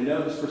ourselves, we want to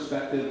know His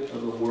perspective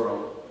of the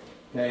world.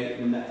 Okay?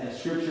 And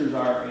Scripture is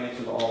our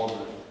answer to all of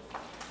them.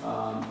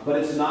 But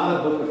it's not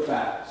a book of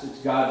facts. It's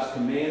God's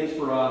commands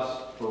for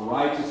us for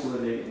righteous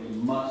living, and we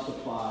must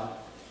apply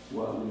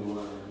what we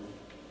learn.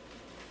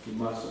 We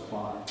must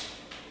apply.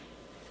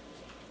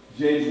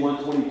 James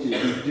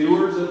 1:22, be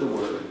doers of the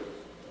word,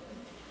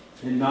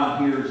 and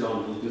not hearers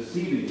only,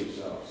 deceiving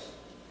yourselves.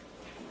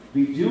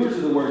 Be doers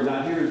of the word,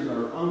 not hearers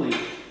only.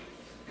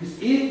 Because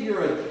if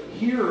you're a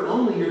hearer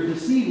only, you're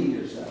deceiving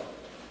yourself.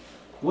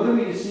 What are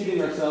we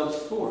deceiving ourselves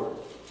for?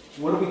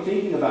 What are we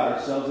thinking about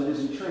ourselves that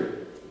isn't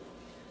true?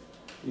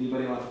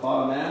 Anybody want a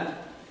thought on that?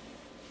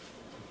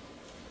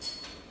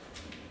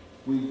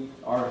 We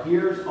are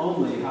hearers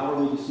only. How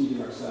are we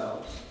deceiving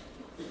ourselves?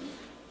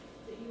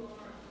 That you are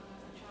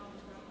a child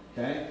of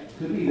God. Okay? It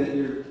could be that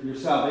your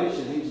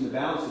salvation hangs in the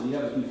balance and you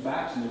have a few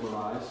facts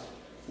memorized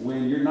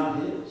when you're not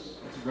His.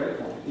 That's a great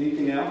point.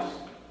 Anything else?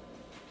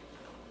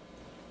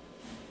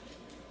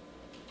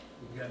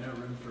 We've got no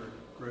room for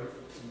growth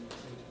and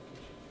sanctification.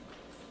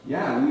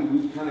 Yeah,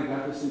 we've kind of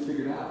got this thing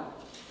figured out.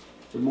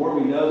 The more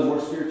we know, the more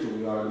spiritual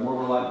we are, the more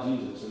we're like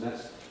Jesus. And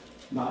that's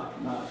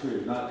not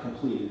true, not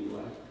complete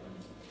anyway.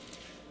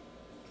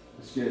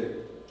 That's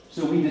good.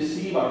 So we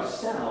deceive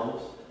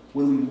ourselves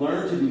when we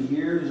learn to be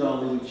hearers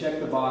only. We check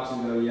the box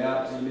and go,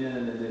 yeah, amen,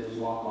 and then we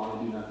walk on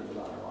and do nothing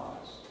about our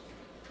lives.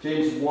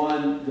 James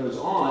 1 goes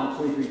on,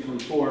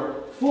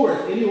 23-24. For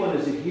if anyone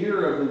is a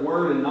hearer of the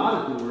word and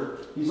not a doer,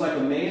 he's like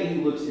a man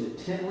who looks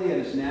intently at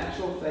his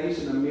natural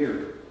face in a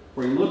mirror.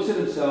 For he looks at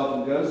himself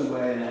and goes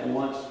away and at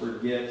once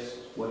forgets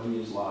what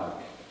he is like.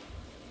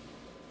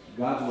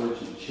 God's word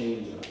should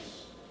change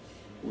us.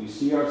 When we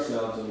see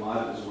ourselves in light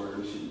of His word,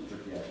 we shouldn't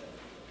forget.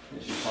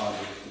 It should cause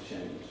us to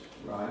change,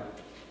 right?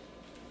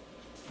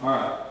 All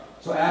right,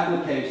 so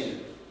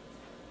application.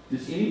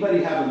 Does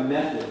anybody have a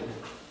method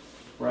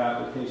for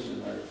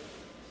application or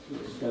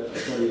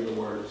studying the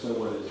word? So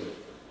what is it?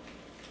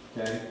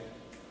 Okay?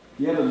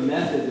 You have a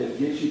method that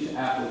gets you to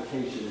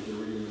application as you're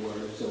reading the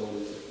word. So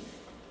what is it?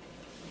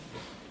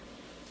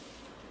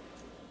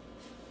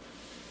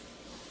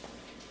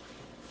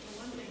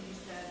 Well, one thing you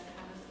said,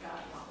 how does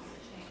God want me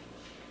to change?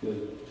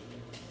 Good.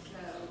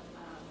 So,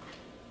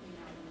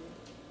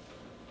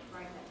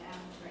 write that down,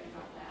 pray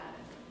about that,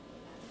 and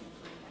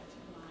bring that to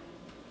mind.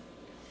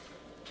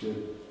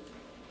 Good.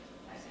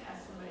 Ask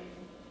somebody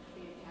to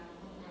be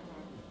accountable.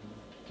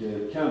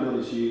 Good.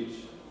 Accountability is huge.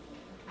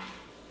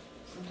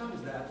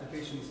 Sometimes the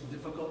application is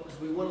difficult because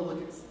we want to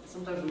look at,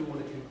 sometimes we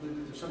want to conclude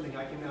that there's something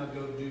I can now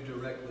go do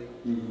directly.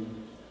 Mm-hmm.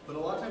 But a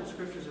lot of times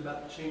Scripture is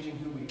about changing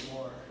who we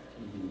are.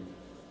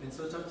 Mm-hmm. And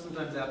so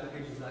sometimes the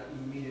application is not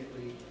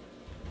immediately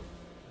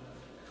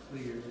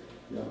clear.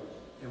 Yeah.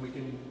 And we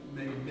can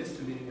maybe miss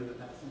the meaning of the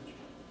passage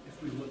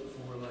if we look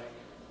for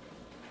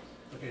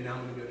okay, now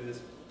I'm going to go to this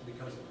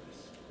because of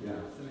this. Yeah.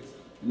 Does that make sense?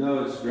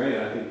 No, it's great.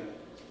 I think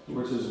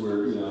verses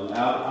we're,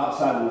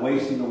 outside we're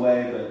wasting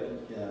away, but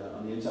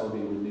on the inside we're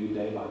being renewed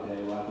day by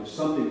day. Right? There's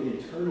something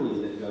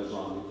internally that goes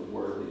on with the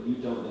word that you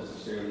don't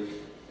necessarily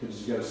can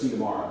just go see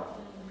tomorrow.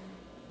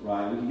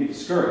 Right? We can get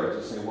discouraged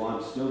and say, well,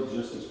 I'm still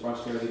just as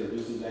frustrated or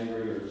just as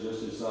angry or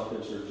just as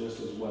selfish or just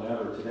as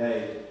whatever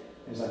today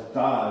as I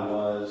thought I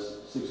was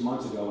 6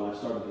 months ago when I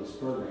started this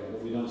program.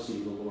 But we don't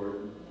see the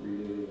Lord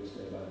renewing us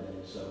day by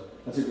day. So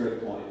that's a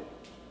great point.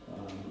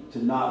 To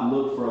not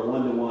look for a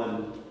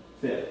one-to-one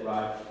fit,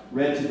 right?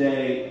 Read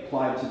today,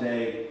 applied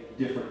today,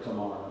 different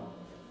tomorrow.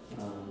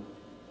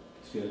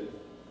 It's good.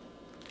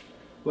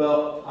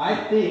 Well, I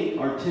think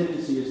our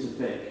tendency is to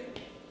think.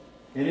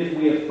 And if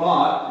we have a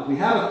thought, we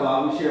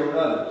share it with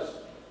others.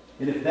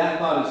 And if that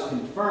thought is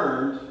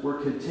confirmed, we're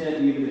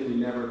content even if we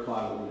never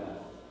apply what we know.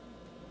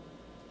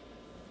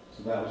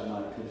 So that was my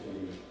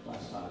epiphany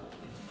last time.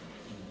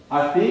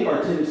 I think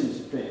our tendency is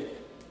to think.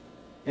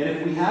 And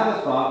if we have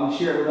a thought, we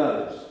share it with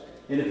others.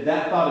 And if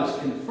that thought is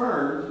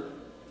confirmed,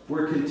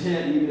 we're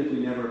content even if we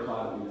never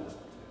apply what we know.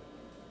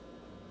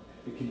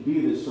 It can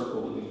be this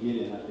circle that we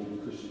get in, I think, in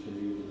Christian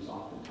communities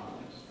oftentimes.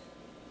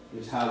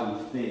 Is how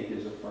we think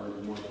is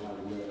affirmed more than how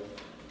we live.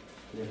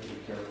 We have to be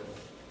careful.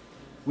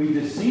 We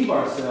deceive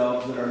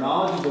ourselves that our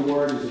knowledge of the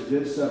Word is a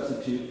good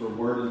substitute for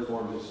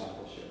Word-informed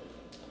discipleship.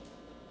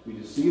 We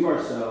deceive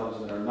ourselves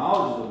that our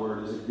knowledge of the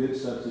Word is a good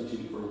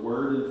substitute for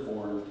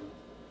Word-informed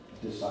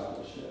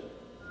discipleship.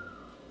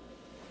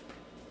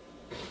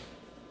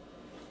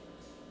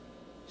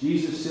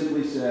 Jesus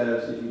simply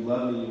says, if you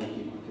love me, you will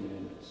keep my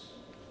commandments.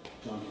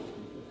 John 14:15.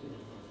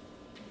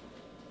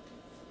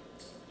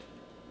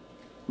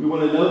 We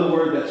want to know the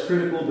Word, that's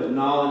critical, but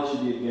knowledge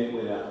should be a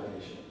gateway to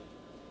application.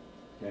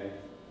 Okay?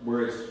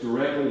 Where it's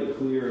directly and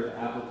clear and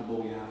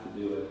applicable, we have to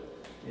do it.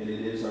 And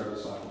it is our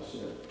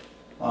discipleship.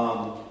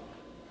 I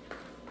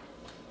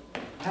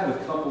have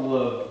a couple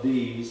of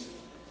these.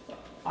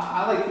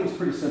 I like things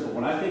pretty simple.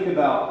 When I think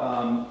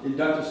about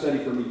inductive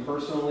study for me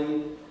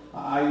personally,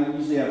 I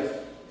usually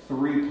have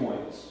 3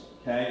 points.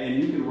 Okay?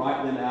 And you can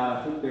write them out.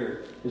 I think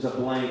there is a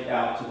blank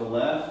out to the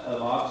left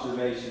of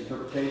observation,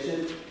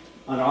 interpretation.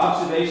 Under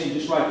observation,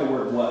 just write the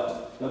word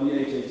what.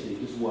 W-H-A-T,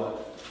 just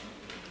what.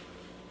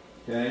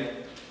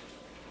 Okay?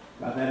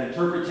 Got that?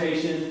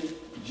 Interpretation,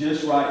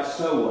 just write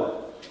so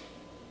what.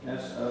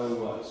 S-O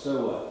what.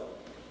 So what.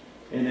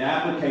 And the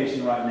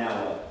application, right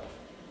now what.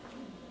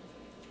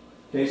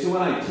 Okay, so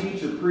when I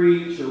teach or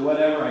preach or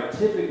whatever, I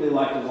typically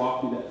like to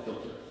walk through that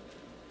filter.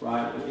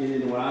 Right? And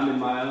then when I'm in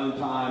my own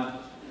time,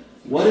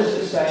 what does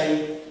it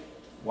say?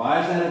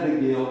 Why is that a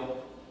big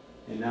deal?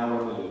 And now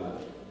what am I doing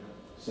about it?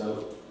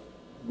 So,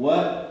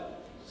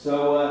 what?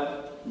 So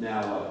what?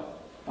 Now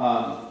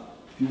what?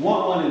 If you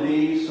want one of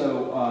these,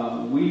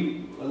 so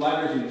we,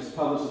 libraries, we just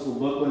published this little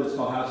booklet. It's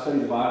called How to Study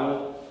the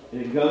Bible.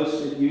 And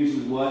it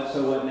uses what,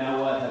 so what,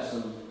 now what, has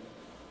some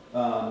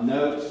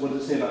notes. What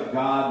does it say about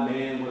God,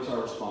 man? What's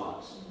our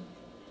response?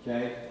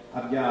 Okay?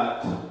 I've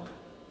got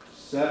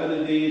 7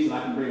 of these, and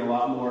I can bring a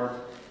lot more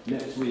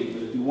next week.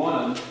 But if you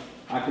want them,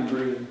 I can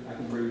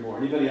bring more.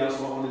 Anybody else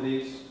want one of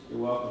these? You're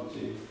welcome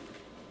to.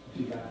 If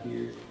you got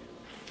here.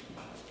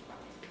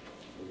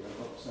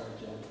 Oh, sorry,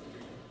 Jen.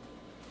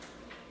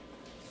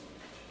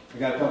 I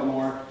got a couple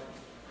more.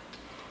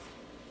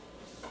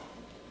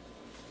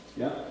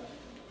 Yep.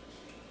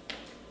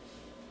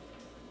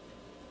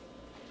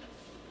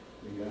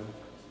 There you go.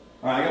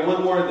 All right, I got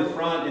one more in the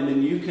front, and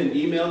then you can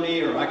email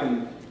me, or I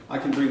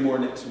can bring more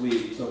next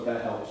week. So if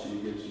that helps you,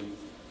 gives you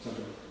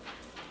something.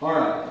 All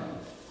right.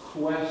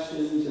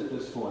 Questions at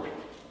this point?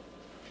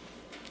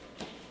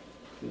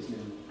 Yes,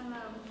 ma'am.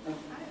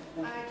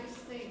 I just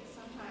think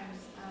sometimes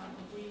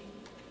if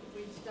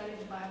we study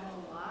the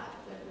Bible a lot,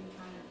 that we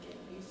kind of get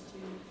used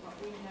to what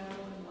we know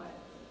and what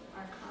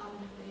are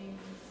common things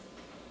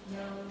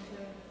known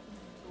to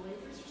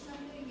believers or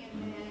something.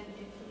 And then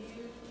if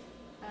you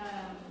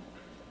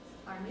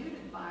are new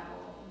to the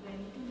Bible, then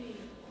you can be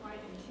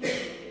quite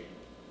intimidated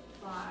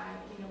by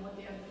what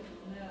the other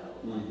people know.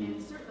 Mm-hmm.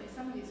 And certainly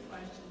some of these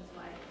questions,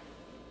 like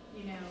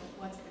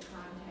what's the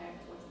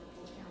context, what's the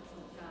full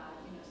counsel of God,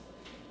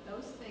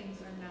 those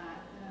things are not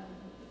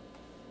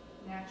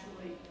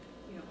naturally,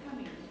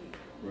 coming to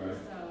people. Right.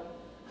 So,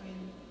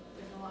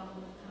 there's a lot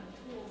of little kind of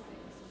tool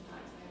things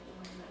sometimes they have to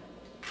learn. But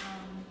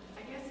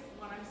I guess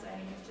what I'm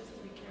saying is just to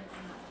be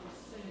careful not to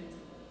assume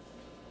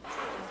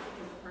just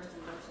because a person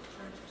goes to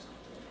church or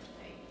something that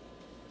they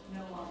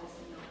know all this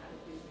and know how to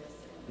do this.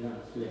 And Yeah,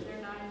 that's good. that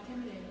they're not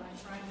intimidated by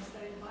trying to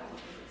study the Bible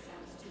because it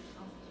sounds too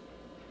complicated.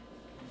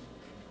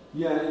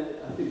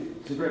 Yeah, I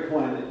think it's a great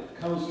point. It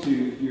comes to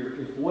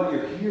if what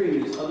you're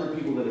hearing is other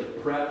people that have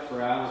prepped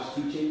for hours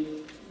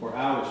teaching or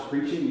hours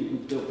preaching, you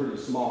can feel pretty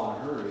small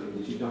in a hurry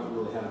because you don't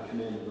really have a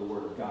command of the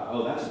Word of God.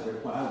 Oh, that's a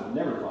great point. I would have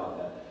never thought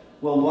that.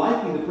 Well,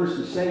 likely the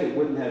person saying it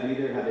wouldn't have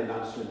either had they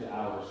not spent the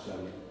hours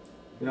studying.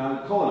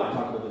 Cole and I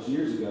talked about this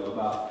years ago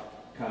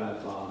about kind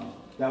of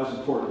that was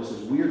important just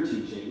as we're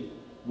teaching.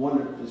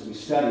 One, as we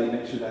study,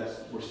 make sure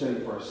we're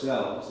studying for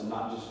ourselves and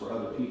not just for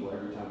other people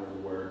every time we're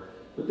in the Word.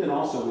 But then we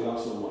also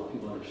want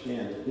people to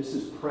understand that this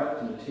is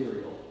prepped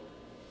material,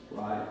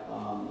 right?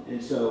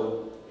 And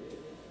so,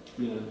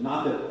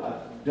 not that I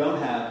don't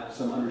have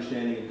some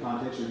understanding of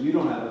context, or you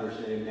don't have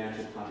understanding of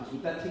natural context,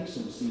 but that takes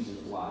some seasons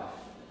of life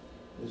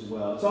as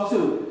well. It's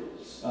also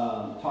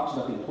talks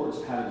about the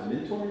importance of having a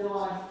mentor in your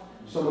life,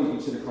 someone you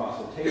can sit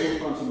across the table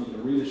from, someone you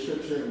can read a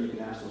scripture, and you can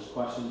ask those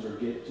questions, or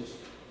get just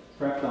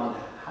prepped on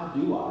how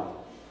do I,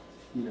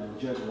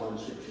 judge one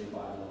scripture by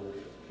another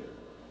scripture.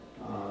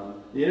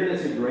 The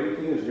internet's a great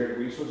thing. There's great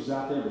resources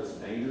out there, but it's a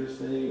dangerous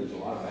thing. There's a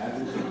lot of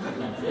bad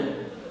resources out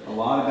there, a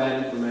lot of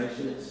bad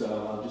information.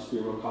 So just be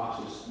real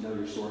cautious. Know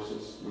your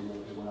sources,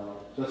 as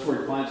well. So that's where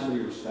you find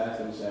somebody you respect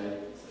and say,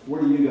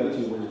 where do you go to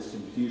when it's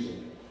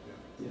confusing?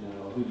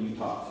 Who do you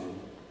talk to?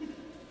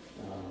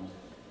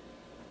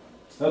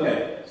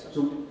 Okay.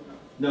 So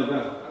no,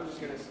 go. I was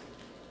just going to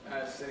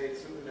say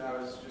something that I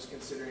was just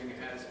considering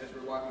as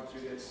we're walking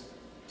through this.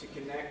 to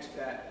connect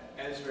that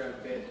Ezra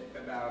bit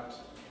about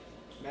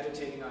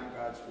meditating on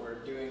God's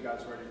Word, doing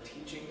God's Word, and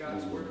teaching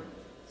God's Word.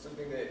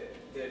 Something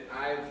that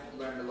I've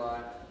learned a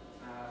lot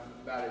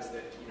about is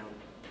that,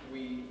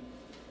 we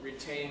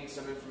retain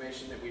some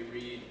information that we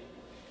read.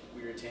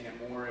 We retain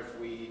it more if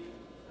we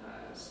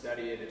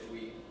study it, if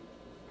we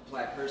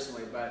apply it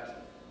personally. But,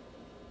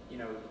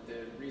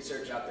 the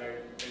research out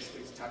there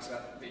basically talks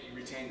about that you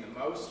retain the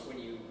most when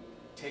you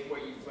take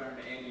what you've learned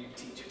and you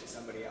teach it to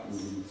somebody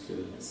else.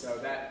 And so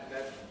that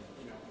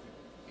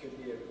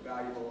could be a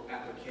valuable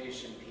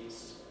application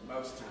piece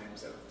most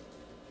times of,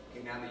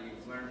 okay, now that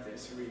you've learned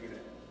this, who are you going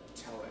to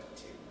tell it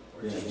to?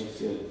 Or teach it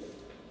to? Good.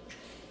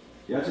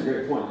 Yeah, that's a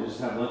great point. Just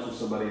have lunch with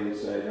somebody and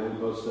say, no, we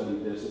both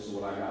studied this is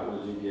what I got,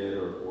 what did you get,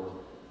 or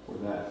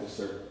that. Yes,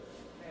 sir.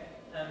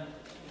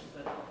 Just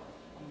that,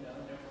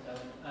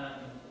 I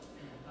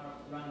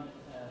run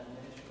a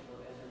ministry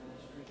called Ezra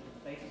Ministry,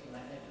 based on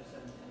that Ezra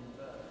 17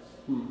 verse,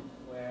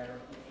 where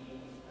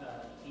we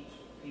teach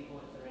people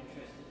if they're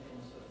interested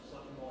in sort of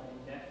slightly more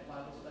in-depth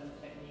Bible study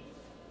techniques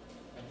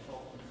and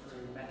talk them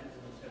through methods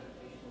of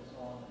interpretation and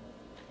so on.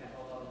 We have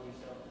a lot of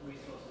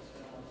resources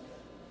for anyone to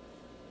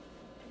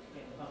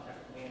get in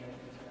contact with me and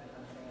interested in that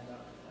kind of thing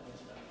about that kind of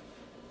stuff.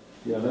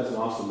 Yeah, that's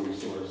an awesome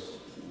resource.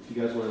 If you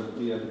guys want to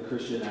meet up with a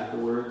Christian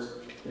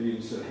afterwards, maybe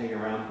you can sort of hang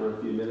around for a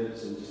few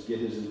minutes and just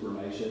get his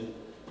information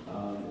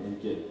and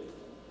get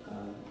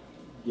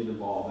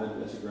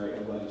involved. That's a great.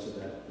 I'm glad you said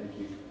that. Thank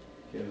you,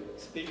 Kevin.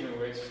 Speaking of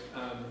which,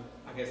 I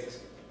guess this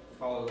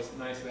follows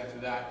nicely after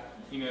that.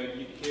 You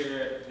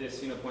hear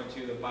this, point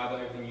to the Bible,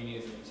 everything you need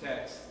is in the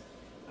text.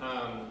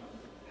 How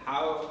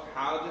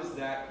does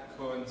that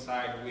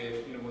coincide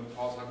with, when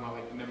Paul's talking about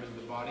like the members of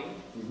the body,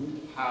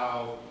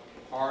 how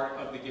part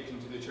of the gifting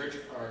to the church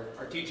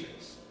are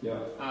teachers,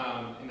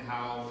 and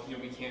how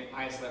we can't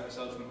isolate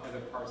ourselves from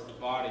other parts of the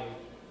body.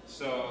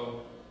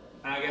 So,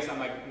 and I guess I'm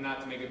like, not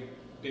to make a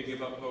big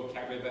about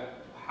vocabulary,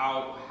 but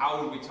how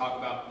would we talk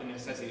about the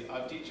necessity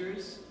of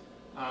teachers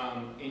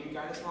in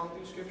guiding us along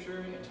through Scripture,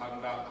 and talking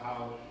about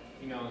how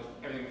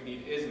everything we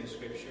need is in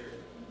Scripture?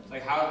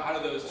 Like how do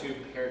those two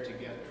pair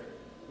together?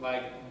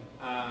 Like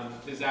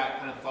does that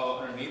kind of fall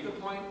underneath the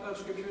point of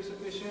Scripture is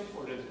sufficient,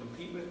 or does it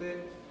compete with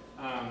it?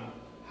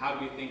 How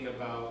do we think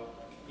about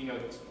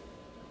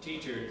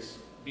teachers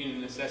being a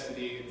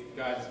necessity,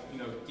 God's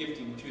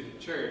gifting to the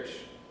church,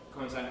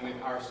 coinciding with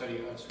our study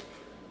of Scripture?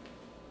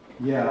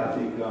 Yeah, I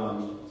think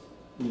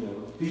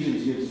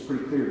Ephesians gives us a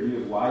pretty clear view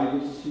of why he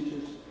gives us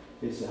teachers.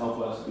 It's to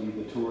help us be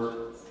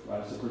mature,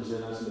 right? It's to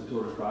present us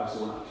mature to Christ,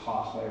 so we're not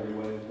tossed by every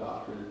way of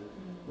doctrine,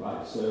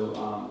 right? So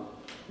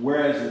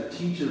whereas the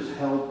teachers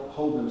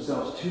hold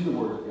themselves to the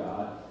Word of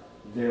God,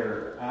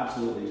 they're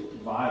absolutely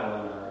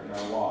vital in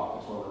our walk.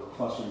 That's why we're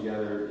clustered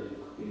together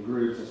in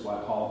groups. That's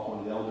why Paul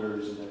appointed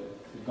elders and the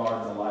guard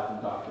of the life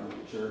and doctrine of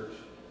the church.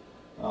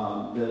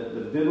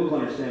 The biblical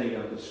understanding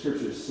of the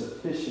Scripture's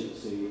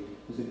sufficiency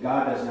is that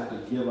God doesn't have to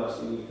give us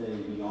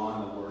anything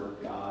beyond the Word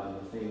of God and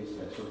the things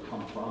that sort of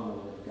come from the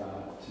Word of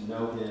God to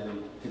know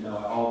Him, to know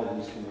all that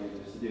He's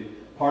commanded us to do.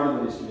 Part of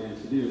what He's commanded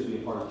us to do is be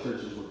a part of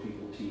churches where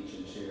people teach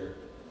and share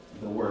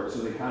the Word. So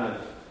they kind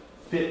of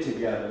fit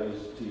together,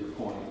 as to your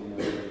point,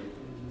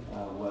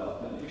 well.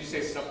 Would you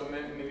say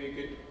supplement, maybe a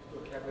good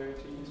vocabulary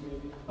to use,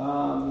 maybe?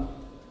 No,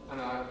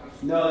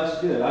 that's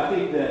good. I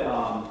think that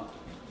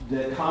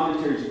that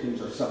commentaries and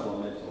things are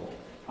supplemental.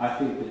 I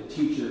think that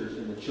teachers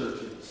in the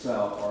church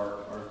itself are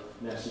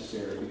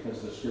necessary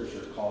because the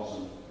Scripture calls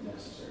them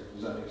necessary.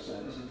 Does that make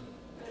sense?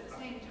 But at the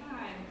same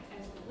time,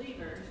 as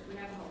believers, we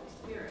have the Holy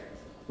Spirit.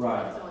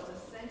 Right. And so it's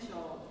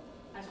essential,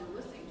 as we're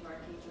listening to our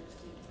teachers,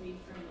 to be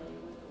familiar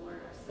with the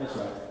Word ourselves. That's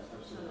right.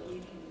 So that we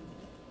can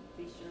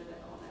be sure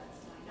that all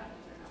that's lined up,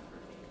 because they're not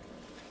perfect.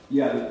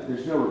 Yeah,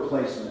 there's no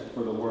replacement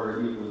for the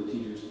Word, even with the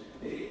teachers.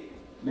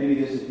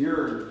 Maybe if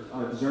you're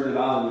on a deserted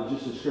island with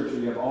just the Scripture,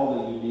 you have all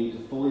that you need to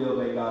fully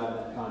obey God in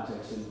that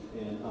context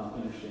and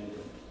understand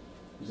it.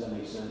 Does that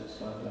make sense?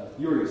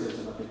 You were going to say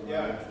something, I think.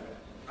 Yeah,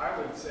 I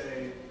would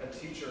say a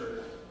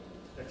teacher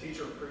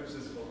proves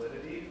his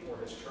validity or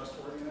his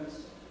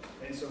trustworthiness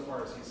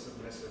insofar as he's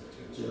submissive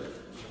to the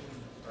Scriptures.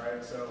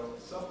 Right? So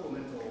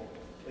supplemental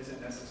isn't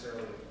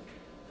necessarily,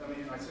 I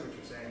see what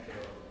you're saying,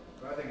 Caleb,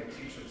 but I think a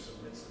teacher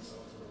submits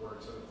himself to the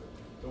Word so that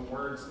the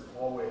Word's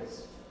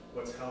always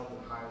what's held in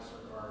highest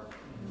regard,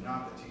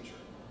 not the teacher.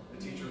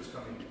 The teacher is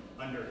coming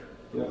under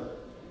the Word.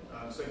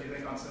 So if you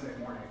think on Sunday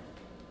morning,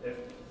 if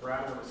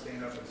Brad were to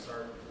stand up and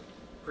start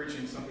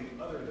preaching something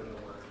other than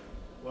the Word,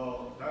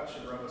 well, that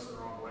should rub us the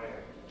wrong way,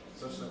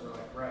 such that we're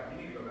like, Brad,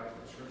 you need to go back to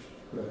the Scripture.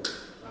 Right.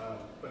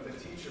 But the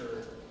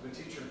teacher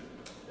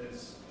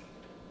is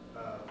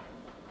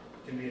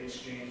can be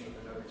exchanged with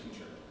another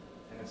teacher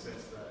in a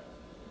sense that,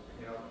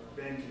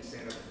 Ben can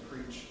stand up and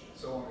preach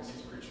so long as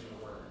he's preaching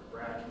the Word.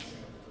 Brad can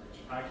stand up and preach.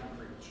 I can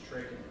preach.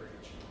 Trey can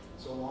preach.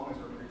 So long as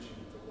we're preaching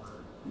the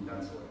Word,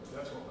 that's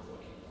what we're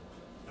looking for.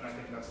 And I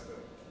think that's the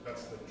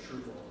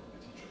true role of the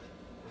teacher,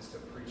 is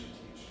to preach and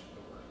teach the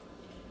Word.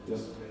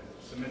 Yes.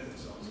 Submit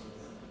themselves to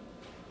the Word.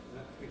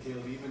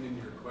 Caleb, even in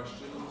your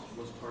question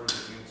was part of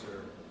the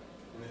answer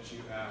and that you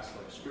asked,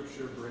 like,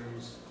 Scripture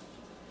brings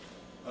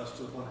us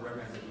to the point of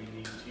recognizing that we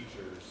need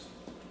teachers.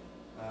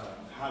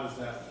 How does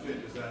that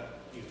fit? Does that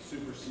either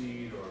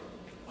supersede or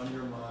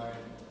undermine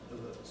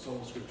the sola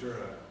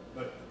scriptura?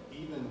 But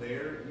even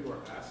there, you are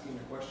asking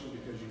a question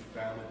because you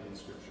found it in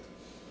Scripture.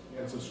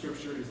 And so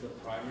Scripture is the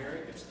primary.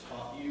 It's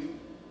taught you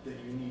that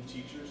you need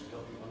teachers to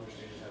help you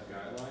understand and have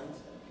guidelines.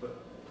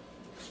 But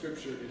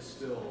Scripture is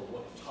still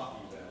what taught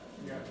you that.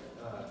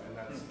 And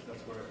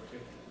that's where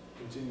it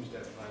continues to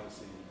have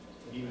primacy,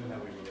 even in how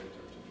we relate to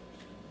our teachers.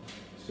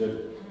 It's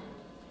good.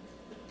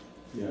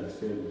 Yeah, it's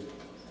good.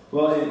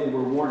 Well, and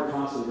we're warned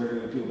constantly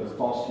there are people that are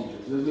false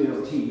teachers. It doesn't mean they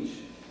don't teach.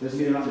 It doesn't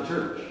mean they're not in the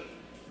church.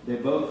 They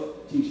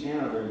both teach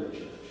and are in the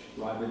church,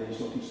 right? But they just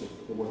don't teach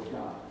the Word of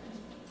God.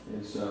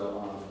 And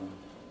so,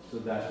 so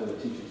that's where the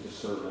teacher's the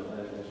servant,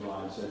 as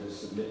Ryan said, to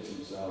submit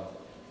himself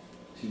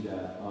to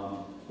that.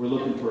 We're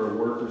looking for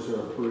workers who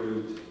are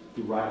approved,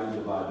 who rightly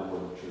divide the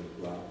word of truth,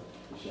 right?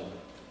 Michelle?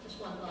 Just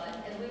one thought,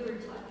 and we were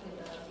talking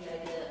about the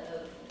idea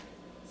of,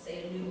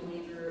 say, a new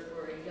believer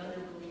or a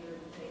younger believer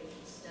in faith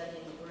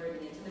studying the Word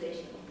and the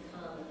intimidation that can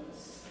come in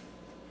this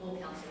full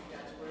counsel of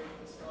God's Word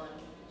and so on.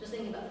 Just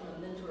thinking about from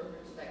a mentor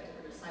perspective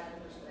or disciple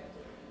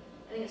perspective,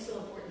 I think it's so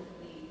important that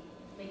we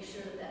make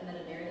sure that that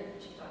meta-narrative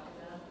that you talked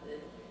about,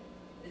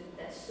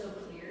 that's so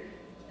clear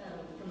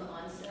from the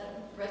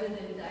onset, rather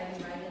than diving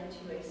right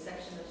into a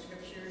section of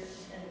Scripture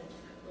and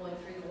going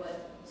through the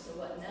what, so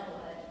what, now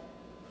what.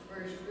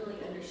 First, really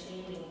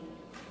understanding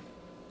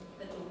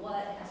that the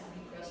what has to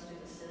be pressed through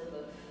the sieve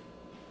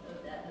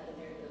of that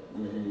meta-narrative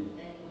and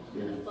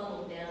kind of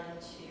funneled down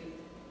to,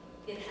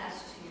 it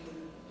has to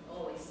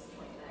always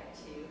point back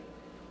to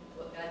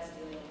what God's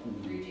doing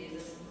through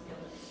Jesus and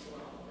coming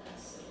for all of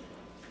us. So,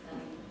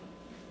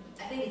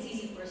 I think it's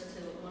easy for us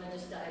to want to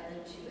just dive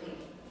into a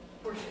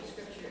portion of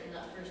Scripture and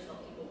not first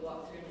help people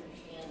walk through and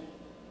understand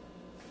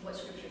what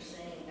Scripture is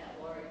saying at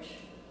large,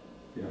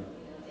 you know,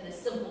 in a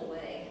simple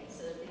way,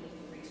 so that then you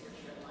can read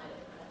Scripture in light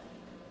of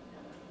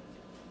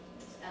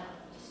that.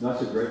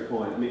 That's a great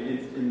point. I mean,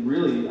 and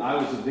really, I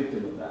was a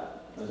victim of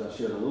that, as I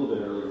shared a little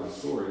bit earlier in my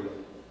story,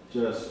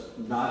 just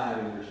not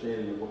having an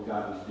understanding of what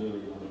God was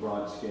doing on a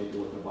broad scale,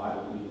 what the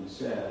Bible even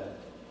said.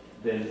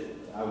 Then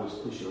I was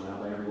pushed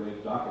around by every way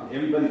of doctrine.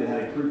 Everybody that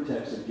had a proof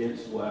text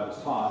against what I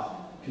was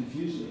taught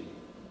confused me.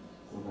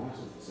 Well, that's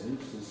the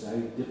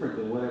same. It's different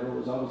than whatever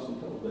was always been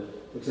told.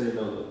 But I didn't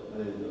know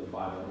the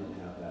Bible. I didn't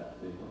have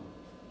that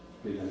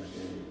big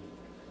understanding.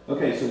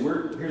 Okay, so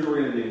here's what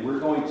we're going to do. We're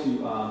going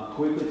to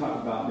quickly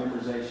talk about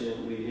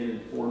memorization. We end in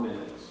 4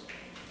 minutes.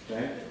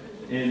 Okay,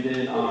 and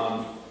then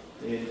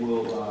and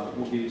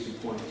we'll give you some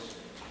points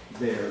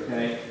there.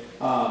 Okay.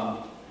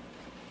 All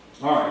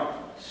right.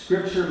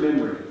 Scripture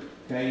memory.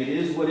 Okay, it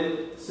is what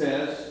it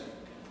says.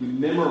 You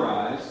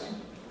memorize.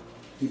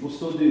 People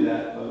still do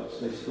that, folks.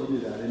 They still do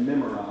that. They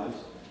memorize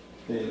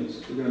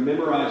things. We're going to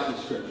memorize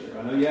the Scripture.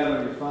 I know you have it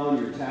on your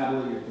phone, your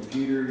tablet, your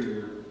computer,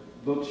 your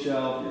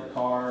bookshelf, your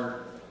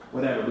car,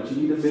 whatever, but you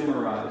need to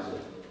memorize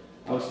it.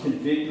 I was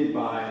convicted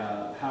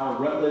by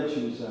Howard Rutledge,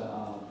 who's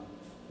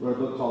wrote a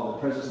book called The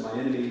Presence of My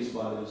Enemies,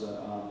 but it was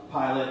a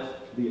pilot,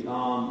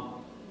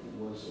 Vietnam,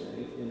 was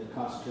in a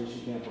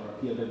concentration camp or a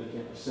POW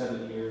camp for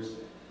 7 years,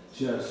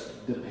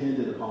 just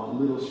depended upon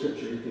little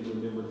Scripture he could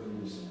remember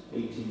from his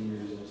 18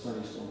 years in a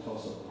Sunday school in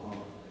Tulsa,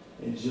 Oklahoma,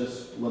 and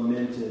just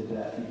lamented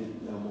that he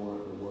didn't know more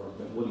of the Word,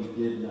 but what he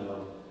did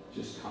know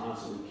just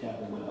constantly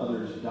kept him. When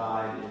others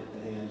died at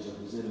the hands of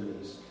his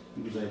enemies,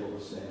 he was able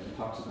to say. He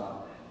talks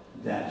about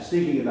that. Just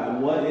thinking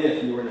about what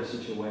if you were in a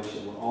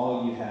situation where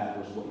all you had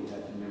was what you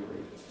had to memory.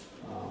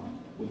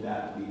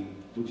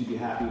 Would you be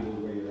happy with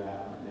where you're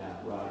at right now,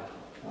 right?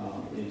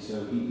 And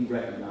so he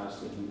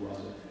recognized that he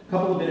wasn't. A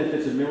couple of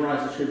benefits of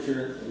memorizing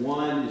Scripture.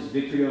 One is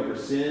victory over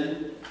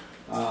sin.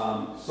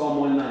 Psalm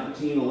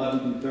 119,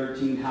 11 through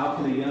 13. How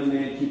can a young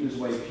man keep his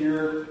way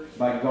pure?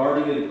 By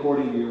guarding it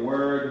according to your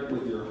word.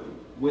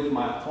 With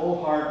my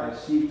whole heart I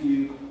seek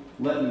you.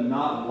 Let me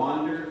not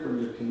wander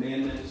from your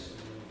commandments.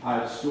 I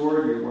have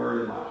stored your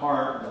word in my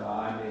heart that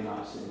I may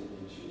not sin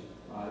against you.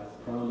 I'm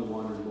prone to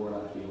wander, Lord,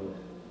 I feel it.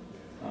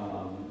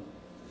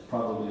 It's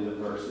probably the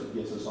verse that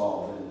gets us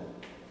all, isn't it?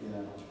 You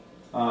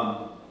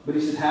know. But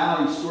he says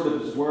how he stored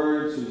up his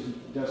word so he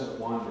doesn't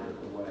wander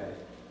away.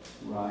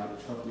 Right?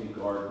 Help me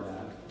guard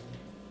that.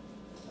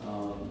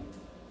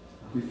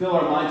 If we fill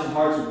our minds and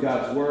hearts with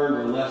God's word,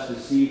 we're less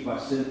deceived by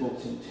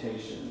sinful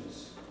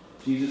temptations.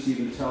 Jesus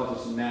even tells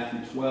us in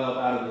Matthew 12,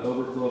 out of the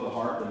overflow of the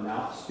heart, the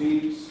mouth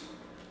speaks.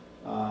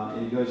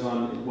 And he goes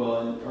on,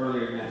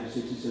 earlier in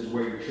Matthew 6, he says,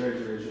 where your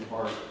treasure is, your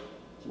heart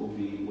will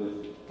be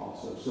with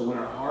also. So when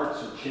our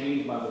hearts are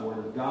changed by the word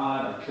of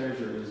God, our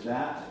treasure is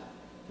that.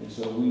 And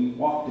so we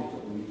walk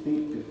differently, we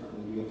think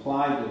differently, we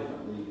apply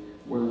differently.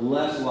 We're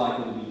less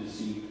likely to be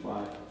deceived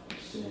by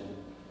sin.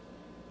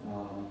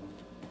 All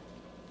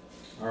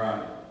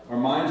right. Our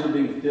minds are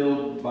being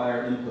filled by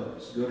our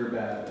inputs, good or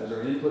bad. As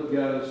our input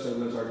goes, so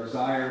goes our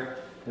desire.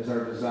 As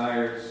our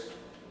desires,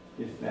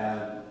 if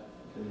bad,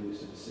 then leads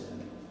to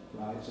sin.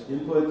 Right? So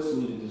inputs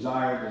lead to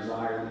desire,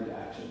 desire lead to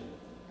action.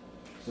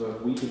 So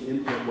if we can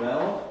input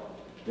well,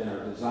 then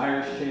our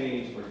desires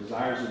change. Our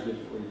desires are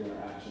different, then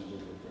our actions are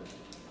different.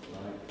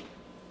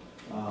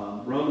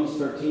 Right? Romans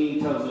 13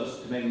 tells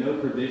us to make no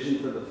provision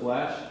for the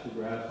flesh to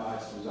gratify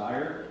its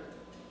desire.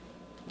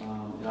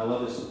 And I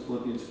love this in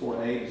Philippians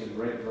 4:8. It's a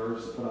great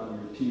verse to put on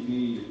your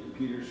TV, your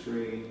computer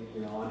screen,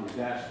 on your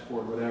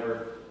dashboard,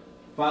 whatever.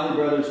 Finally,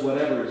 brothers,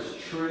 whatever is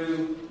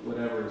true,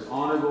 whatever is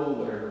honorable,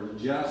 whatever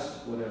is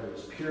just, whatever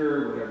is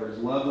pure, whatever is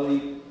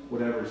lovely,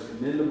 whatever is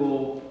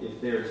commendable, if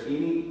there is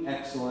any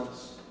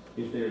excellence,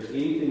 if there is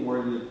anything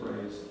worthy of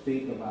praise,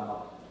 think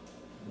about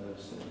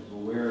those things.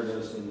 Well, where are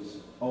those things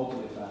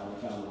ultimately found?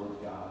 We found the Word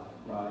of God,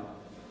 right?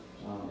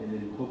 And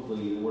then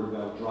hopefully the Word of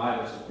God will drive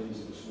us to things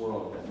of this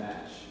world that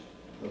match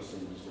those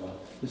things as well.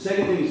 The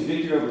second thing is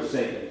victory over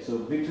Satan. So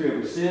victory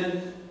over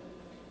sin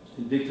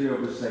and victory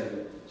over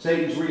Satan.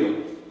 Satan's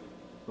real,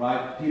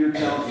 right? Peter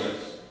tells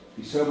us,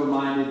 be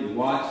sober-minded, be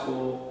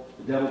watchful.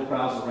 The devil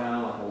prowls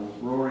around like a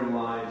roaring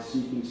lion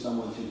seeking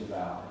someone to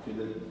devour.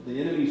 Okay, the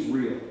enemy's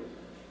real.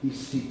 He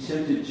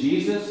tempted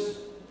Jesus,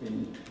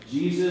 and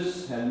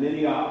Jesus had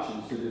many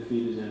options to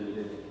defeat his enemy,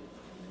 didn't he?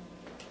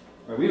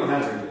 Right, we don't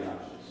have very many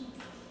options.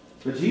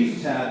 But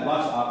Jesus had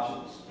lots of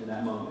options in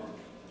that moment.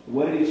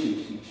 What did he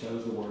choose? He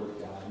chose the Word of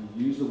God.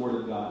 He used the Word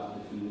of God to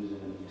defeat his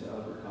enemy, to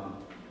overcome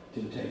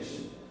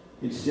temptation.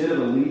 Instead of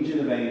a legion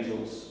of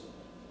angels,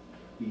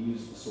 he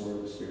used the sword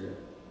of the Spirit,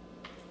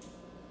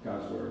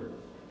 God's Word.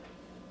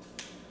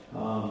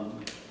 All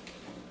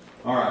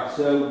right,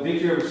 so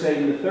victory over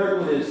Satan. The third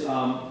one is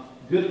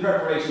good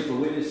preparation for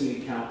witnessing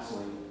and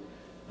counseling.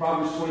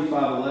 Proverbs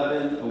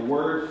 25:11, a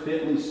word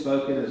fitly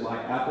spoken is like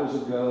apples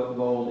of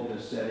gold in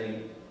a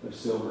setting of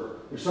silver.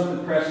 There's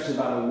something precious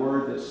about a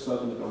word that's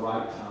spoken at the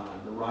right time,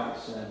 the right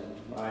setting,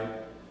 right?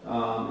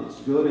 It's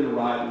good and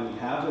right when we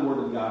have the Word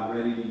of God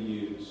ready to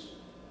use.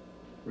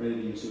 So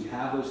we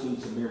have those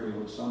things in memory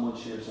when someone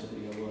shares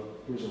something. You go,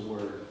 look, here's a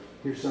word.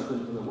 Here's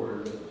something from the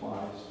Word that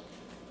applies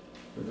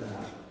for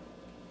that.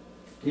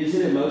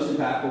 Isn't it most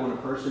impactful when a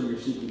person you're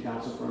seeking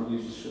counsel from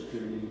uses Scripture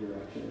to give you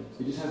direction?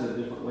 It just has a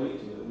different weight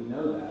to it. We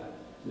know that.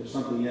 There's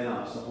something in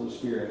us, the Holy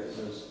Spirit, that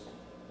says,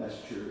 that's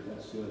true,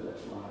 that's good,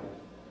 that's right.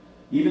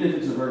 Even if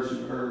it's a verse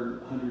you've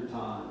heard 100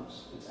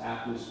 times, it's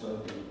aptly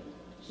spoken.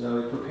 So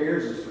it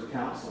prepares us for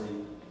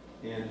counseling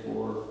and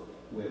for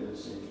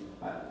witnessing.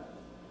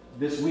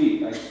 This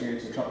week, I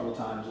experienced a couple of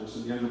times with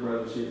some younger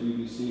brothers here at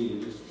UBC,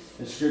 and just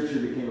as Scripture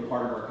became a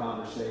part of our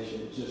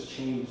conversation, it just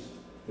changed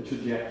the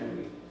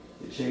trajectory.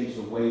 It changed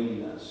the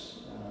weightiness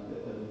of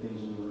the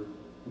things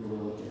we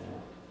were looking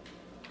at.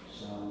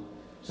 So,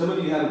 some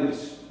of you have a good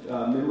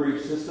memory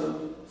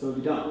system, some of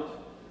you don't.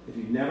 If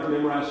you've never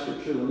memorized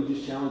Scripture, let me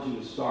just challenge you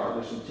to start.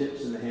 There's some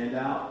tips in the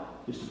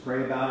handout, just to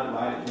pray about it,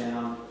 write it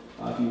down.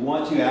 If you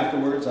want to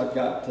afterwards, I've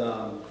got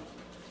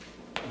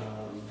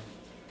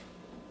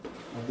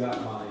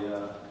my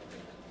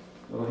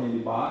little handy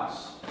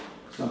box.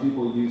 Some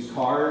people use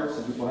cards.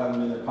 Some people have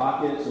them in their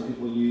pocket. Some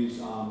people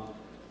use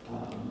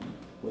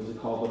what's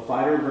it called? The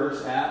Fighter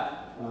Verse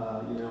app,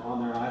 on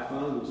their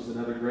iPhone, which is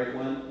another great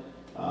one.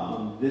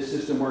 This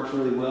system works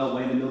really well.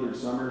 Wayne and Mildred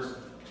Summers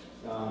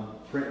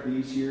print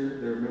these here.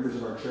 They're members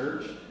of our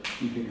church.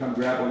 You can come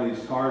grab one of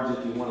these cards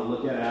if you want to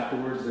look at it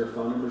afterwards. There are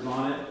phone numbers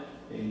on it,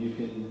 and you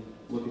can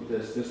look at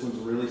this. This one's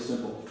really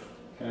simple.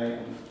 Okay,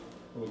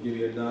 we'll give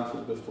you enough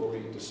before we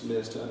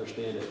dismiss to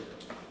understand it.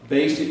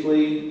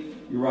 Basically,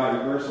 you write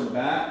a verse on the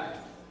back.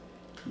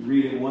 You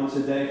read it once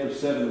a day for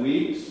 7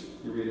 weeks.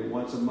 You read it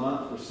once a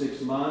month for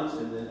 6 months,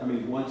 and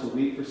then once a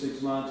week for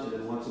 6 months, and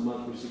then once a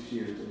month for 6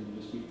 years, and you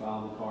just keep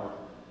filing the card.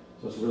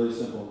 So it's really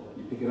simple.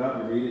 You pick it up,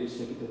 you read it, you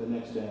stick it to the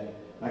next day.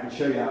 I can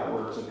show you how it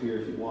works up here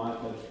if you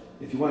want, but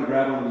if you want to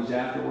grab one of these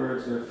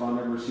afterwards, there are phone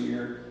numbers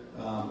here.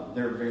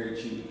 They're very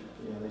cheap.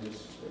 They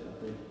just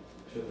they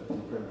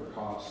print for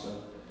cost.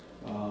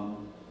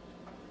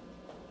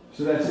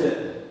 So that's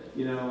it.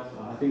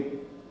 I think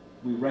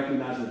we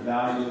recognize the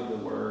value of the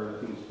Word. I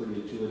think it's pretty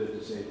intuitive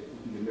to say if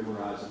you can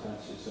memorize it,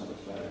 that's just so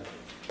much better.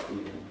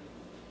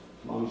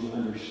 As long as you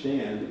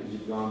understand, because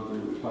you've gone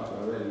through, we've talked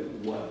about already,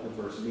 what the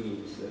verse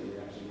means that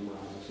you're actually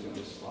memorizing, so you don't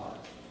miss a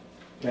spot.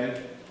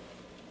 Okay?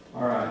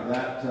 All right,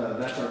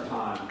 that's our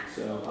time.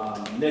 So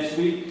next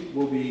week,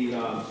 we'll be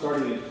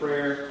starting in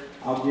prayer.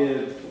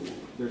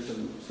 There's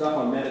some stuff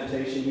on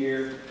meditation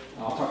here.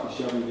 I'll talk to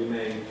Shelby. We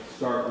may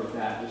start with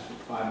that just for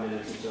 5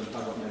 minutes and so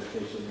talk about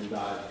meditation and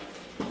dive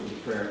into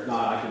prayer. If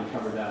not, I can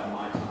cover that on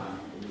my time.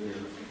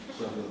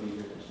 Shelby will be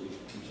here next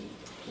week teaching.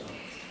 So,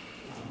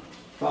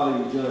 Father,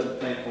 we're good,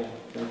 thankful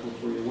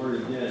for your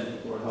word again.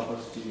 Lord, help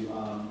us to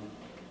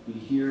be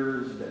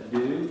hearers that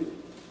do.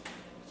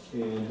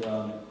 And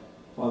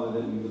Father,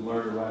 that we would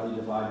learn to rightly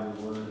divide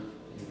your word.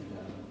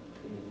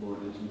 And Lord,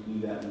 as we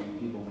do that, we be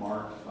people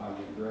marked by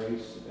your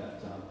grace,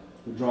 that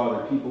we draw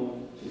other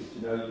people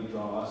to know you,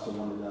 draw us to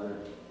one another,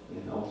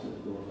 and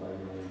ultimately glorify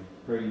your name.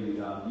 Pray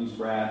you use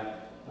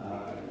Brad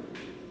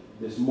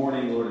this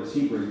morning, Lord, as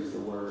he brings the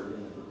word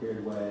in a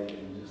prepared way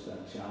and just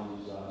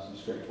challenges us.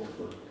 He's grateful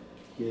for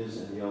his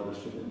and the elders'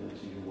 commitment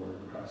to your word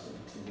in Christ's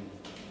name.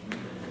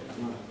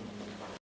 Amen.